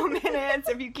in a couple minutes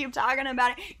if you keep talking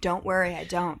about it. Don't worry, I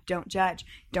don't. Don't judge.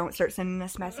 Don't start sending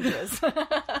us messages.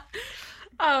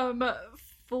 I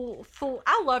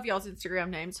love y'all's Instagram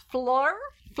names.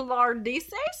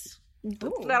 Flardices?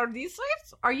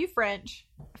 Flardices? Are you French?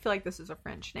 I feel like this is a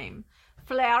French name.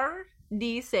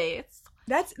 Flardices.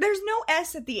 There's no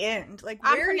S at the end. Like,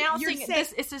 I'm pronouncing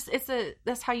this.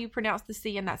 That's how you pronounce the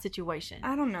C in that situation.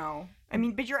 I don't know. I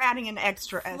mean, but you're adding an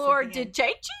extra S.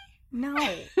 Flordicechi? No.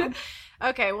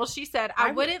 Okay. Well, she said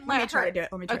I wouldn't let her try to do it.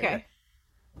 Let me try. Okay.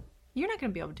 You're not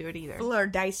going to be able to do it either.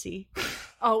 Flordicey.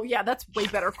 Oh yeah, that's way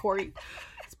better, Corey.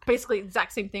 It's basically the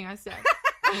exact same thing I said.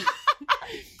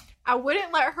 I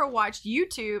wouldn't let her watch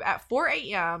YouTube at 4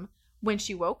 a.m. when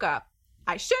she woke up.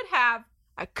 I should have.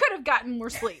 I could have gotten more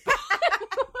sleep.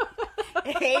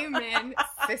 Amen,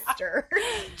 sister.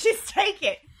 Just take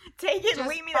it. Take it and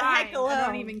leave me the heck alone. I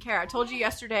don't even care. I told you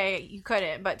yesterday you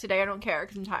couldn't, but today I don't care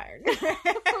because I'm tired.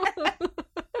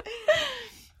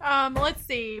 Let's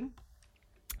see.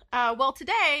 Well,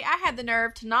 today I had the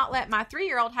nerve to not let my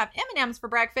 3-year-old have M&Ms for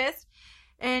breakfast,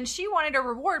 and she wanted a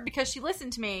reward because she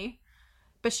listened to me,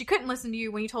 but she couldn't listen to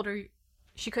you when you told her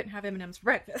she couldn't have M&Ms for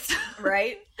breakfast.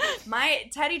 Right? My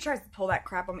Teddy tries to pull that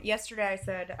crap on me. Yesterday I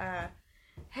said,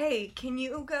 hey, can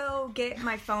you go get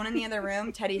my phone in the other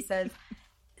room? Teddy says,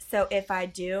 so if I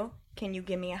do, can you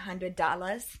give me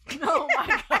 $100? Oh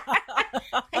my God.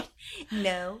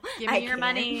 No. Give me your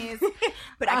monies.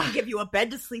 But I can give you a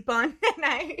bed to sleep on.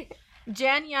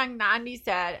 Jen Young 90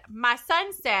 said, my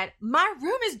son said, my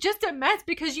room is just a mess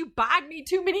because you bought me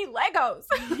too many Legos.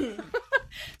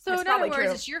 So in other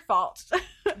words, it's your fault.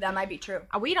 That might be true.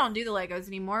 We don't do the Legos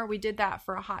anymore. We did that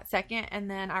for a hot second, and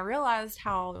then I realized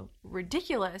how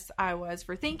ridiculous I was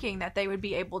for thinking that they would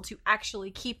be able to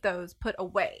actually keep those put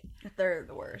away. They're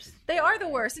the worst. They are the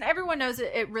worst, and everyone knows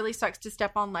it really sucks to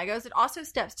step on Legos. It also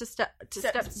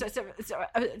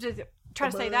try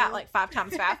to say that like 5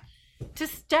 times fast. To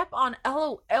step on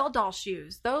LOL doll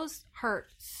shoes. Those hurt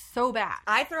so bad.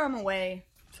 I throw them away.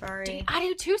 Sorry. Dude, I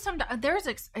do too sometimes.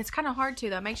 It's kind of hard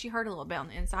to, though. It makes you hurt a little bit on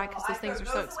the inside because those things are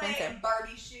so expensive.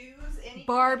 Barbie shoes.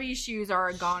 Barbie shoes are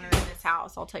a goner in this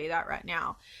house. I'll tell you that right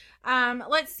now.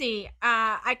 Let's see.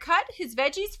 I cut his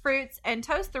veggies, fruits, and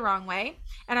toast the wrong way,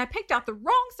 and I picked out the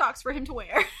wrong socks for him to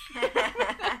wear.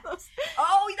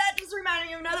 Oh, that just reminded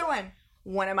me of another one.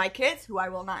 One of my kids, who I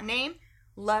will not name,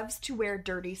 loves to wear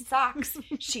dirty socks.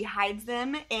 She hides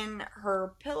them in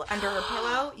her under her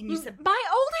pillow. And you said, my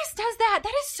oldest does that.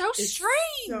 That is so strange.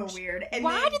 So weird. And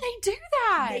why do they do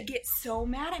that? They get so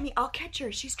mad at me. I'll catch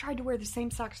her. She's tried to wear the same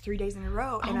socks 3 days in a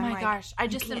row. And I'm my gosh. I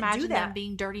just imagine them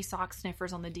being dirty sock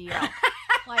sniffers on the DL.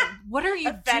 Like, what are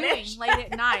you doing late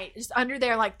at night? Just under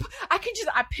there, like, I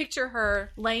picture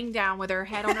her laying down with her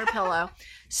head on her pillow,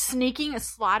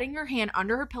 sliding her hand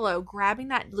under her pillow, grabbing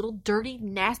that little dirty,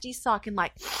 nasty sock and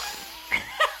like,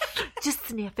 just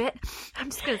sniff it. I'm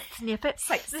just going to sniff it. It's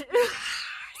like,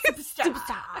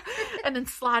 and then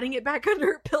sliding it back under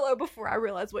her pillow before I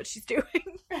realize what she's doing.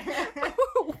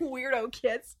 Weirdo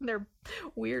kids and their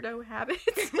weirdo habits.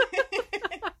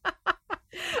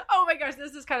 Oh my gosh,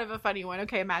 this is kind of a funny one.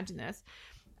 Okay, imagine this.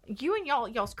 You and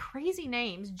y'all's crazy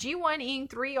names,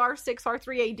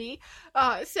 G1-ing-3R6R3AD,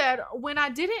 said, when I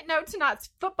didn't know tonight's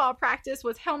football practice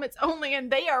was helmets only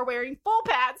and they are wearing full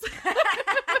pads.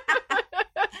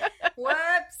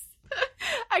 Whoops.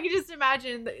 I can just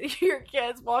imagine your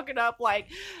kids walking up like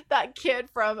that kid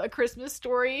from A Christmas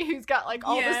Story who's got like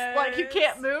all this, like, who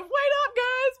can't move. Wait up,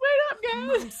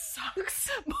 guys. Mom sucks.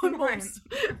 Mom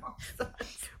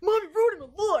sucks. Mommy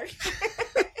ruined my life.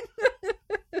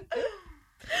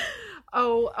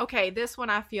 Oh, okay. This one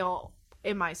I feel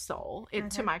in my soul,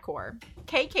 to my core.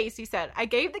 Kay Casey said, I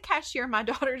gave the cashier my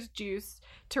daughter's juice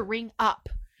to ring up.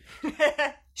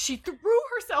 She threw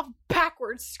herself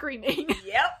backwards screaming.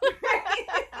 Yep.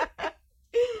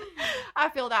 I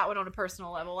feel that one on a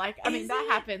personal level. Like, I mean, that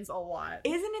happens a lot.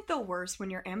 Isn't it the worst when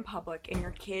you're in public and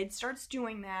your kid starts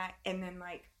doing that and then,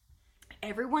 like,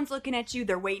 everyone's looking at you,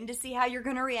 they're waiting to see how you're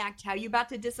going to react, how you about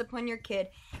to discipline your kid,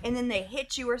 and then they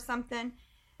hit you or something,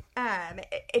 and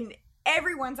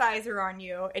everyone's eyes are on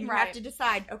you, and you have to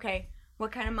decide, okay,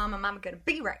 what kind of mom am I going to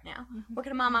be right now? Mm-hmm. What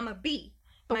kind of mom I'm going to be?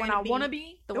 The one I want to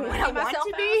be? The one I want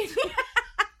to be?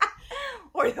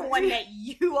 or the one that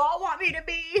you all want me to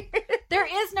be. There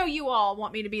is no you all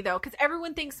want me to be, though, because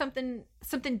everyone thinks something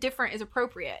different is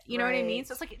appropriate. You know what I mean?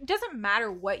 So it's like, it doesn't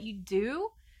matter what you do.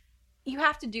 You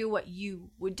have to do what you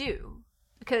would do,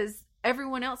 because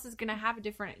everyone else is going to have a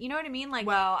different, you know what I mean? Like,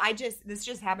 well, this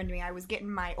just happened to me. I was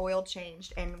getting my oil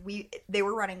changed, and they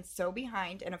were running so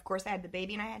behind. And of course, I had the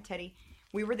baby and I had Teddy.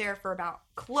 We were there for about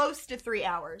close to 3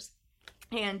 hours.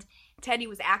 And Teddy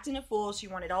was acting a fool. She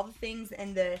wanted all the things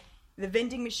in the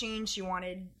vending machine. She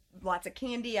wanted lots of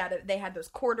candy they had those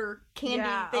quarter candy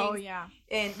things. Oh, yeah.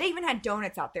 And they even had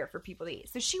donuts out there for people to eat.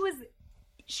 So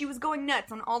she was going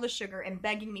nuts on all the sugar and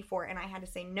begging me for it. And I had to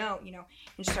say no, and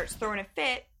she starts throwing a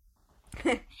fit.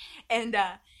 And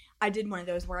I did one of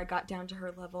those where I got down to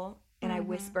her level and I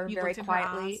whispered very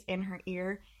quietly in her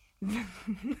ear,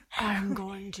 I'm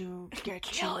going to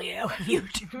kill you if you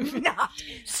do not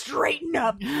straighten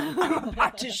up. I'm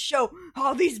about to show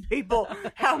all these people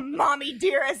how mommy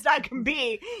dearest I can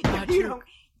be if you don't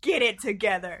get it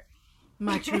together.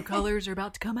 My true colors are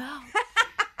about to come out.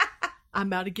 I'm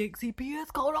about to get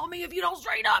CPS called on me if you don't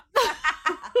straighten up.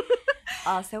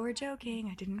 Also, we're joking.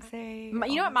 I didn't say.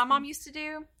 You know what my mom used to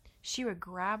do? She would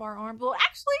grab our arms. Well,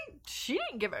 actually, she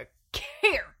didn't give a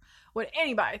care what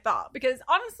anybody thought, because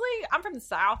honestly, I'm from the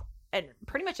South and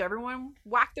pretty much everyone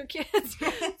whacked their kids.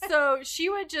 So she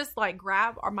would just like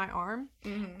grab my arm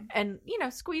and,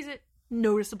 squeeze it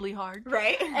noticeably hard.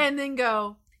 Right. And then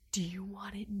go, do you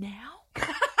want it now?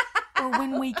 Or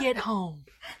when we get home?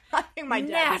 I think my dad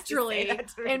naturally,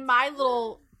 in my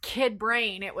little kid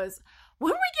brain, it was,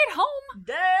 when we get home,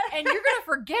 and you're going to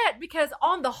forget, because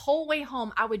on the whole way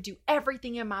home, I would do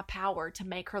everything in my power to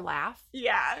make her laugh.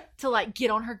 Yeah. To like get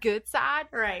on her good side.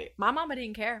 Right. My mama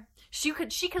didn't care. She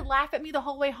could laugh at me the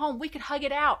whole way home. We could hug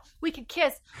it out. We could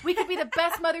kiss. We could be the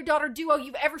best mother-daughter duo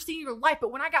you've ever seen in your life.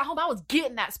 But when I got home, I was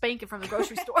getting that spanking from the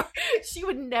grocery store. She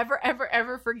would never, ever,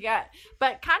 ever forget.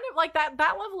 But kind of like that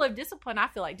level of discipline, I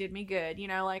feel like did me good.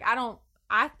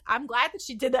 I'm glad that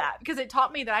she did that, because it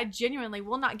taught me that I genuinely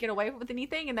will not get away with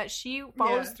anything, and that she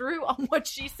follows through on what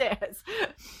she says.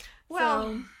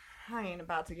 Well, I ain't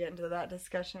about to get into that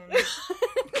discussion.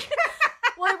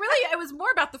 Well, it was more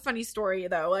about the funny story,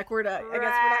 though. Like, we're not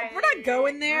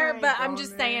going there, but I'm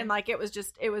just saying, like, it was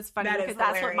funny, because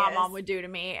that's what my mom would do to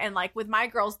me. And like with my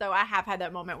girls, though, I have had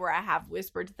that moment where I have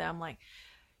whispered to them, like,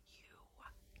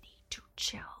 you need to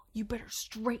chill. You better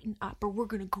straighten up, or we're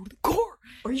going to go to the car,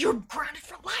 or you're grounded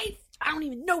for life. I don't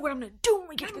even know what I'm going to do when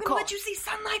we get to the car. I'm going to let you see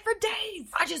sunlight for days.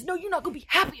 I just know you're not going to be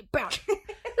happy about it.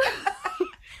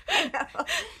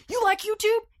 You like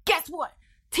YouTube? Guess what?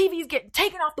 TV's getting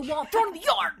taken off the wall and thrown in the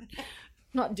yard. I'm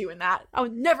not doing that. I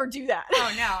would never do that.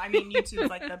 Oh, no. I mean, YouTube's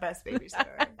like the best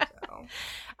babysitter. So.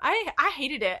 I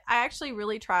hated it. I actually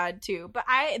really tried to, but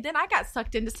then I got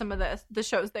sucked into some of the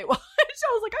shows they watch.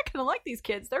 I was like, I kind of like these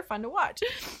kids. They're fun to watch.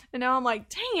 And now I'm like,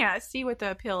 dang it, I see what the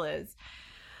appeal is.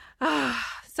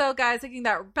 So guys, I think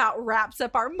that about wraps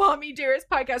up our Mommy Dearest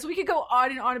podcast. We could go on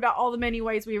and on about all the many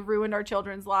ways we've ruined our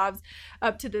children's lives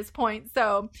up to this point.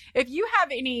 So if you have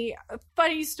any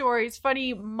funny stories,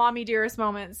 funny Mommy Dearest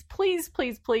moments, please,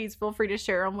 please, please feel free to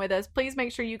share them with us. Please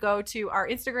make sure you go to our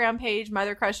Instagram page,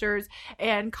 Mother Crushers,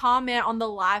 and comment on the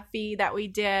live feed that we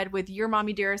did with your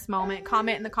Mommy Dearest moment.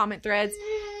 Comment in the comment threads.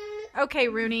 Okay,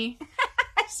 Rooney.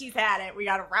 She's had it. We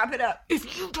got to wrap it up.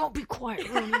 If you don't be quiet,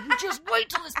 Rooney, just wait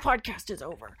till this podcast is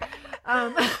over.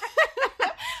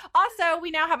 Also,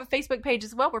 we now have a Facebook page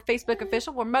as well. We're Facebook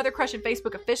official. We're Mother Crushing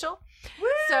Facebook official. Woo!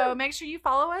 So make sure you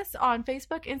follow us on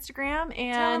Facebook, Instagram,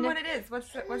 and tell them what it is.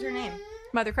 What's your name?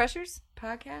 Mother Crushers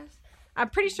podcast. I'm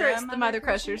pretty sure it's the Mother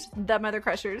Crushers. The Mother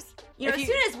Crushers. As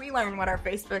soon as we learn what our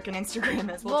Facebook and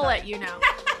Instagram is, we'll let you know.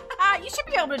 You should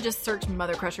be able to just search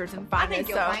Mother Crushers and find it.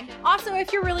 Also,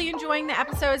 if you're really enjoying the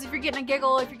episodes, if you're getting a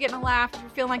giggle, if you're getting a laugh, if you're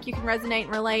feeling like you can resonate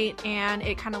and relate, and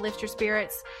it kind of lifts your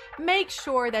spirits, make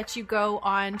sure that you go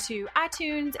on to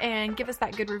iTunes and give us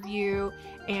that good review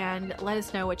and let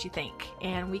us know what you think.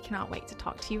 And we cannot wait to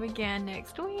talk to you again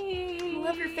next week.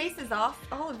 Love your faces off,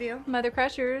 all of you. Mother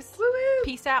Crushers. Woo-woo.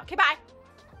 Peace out. Okay, bye.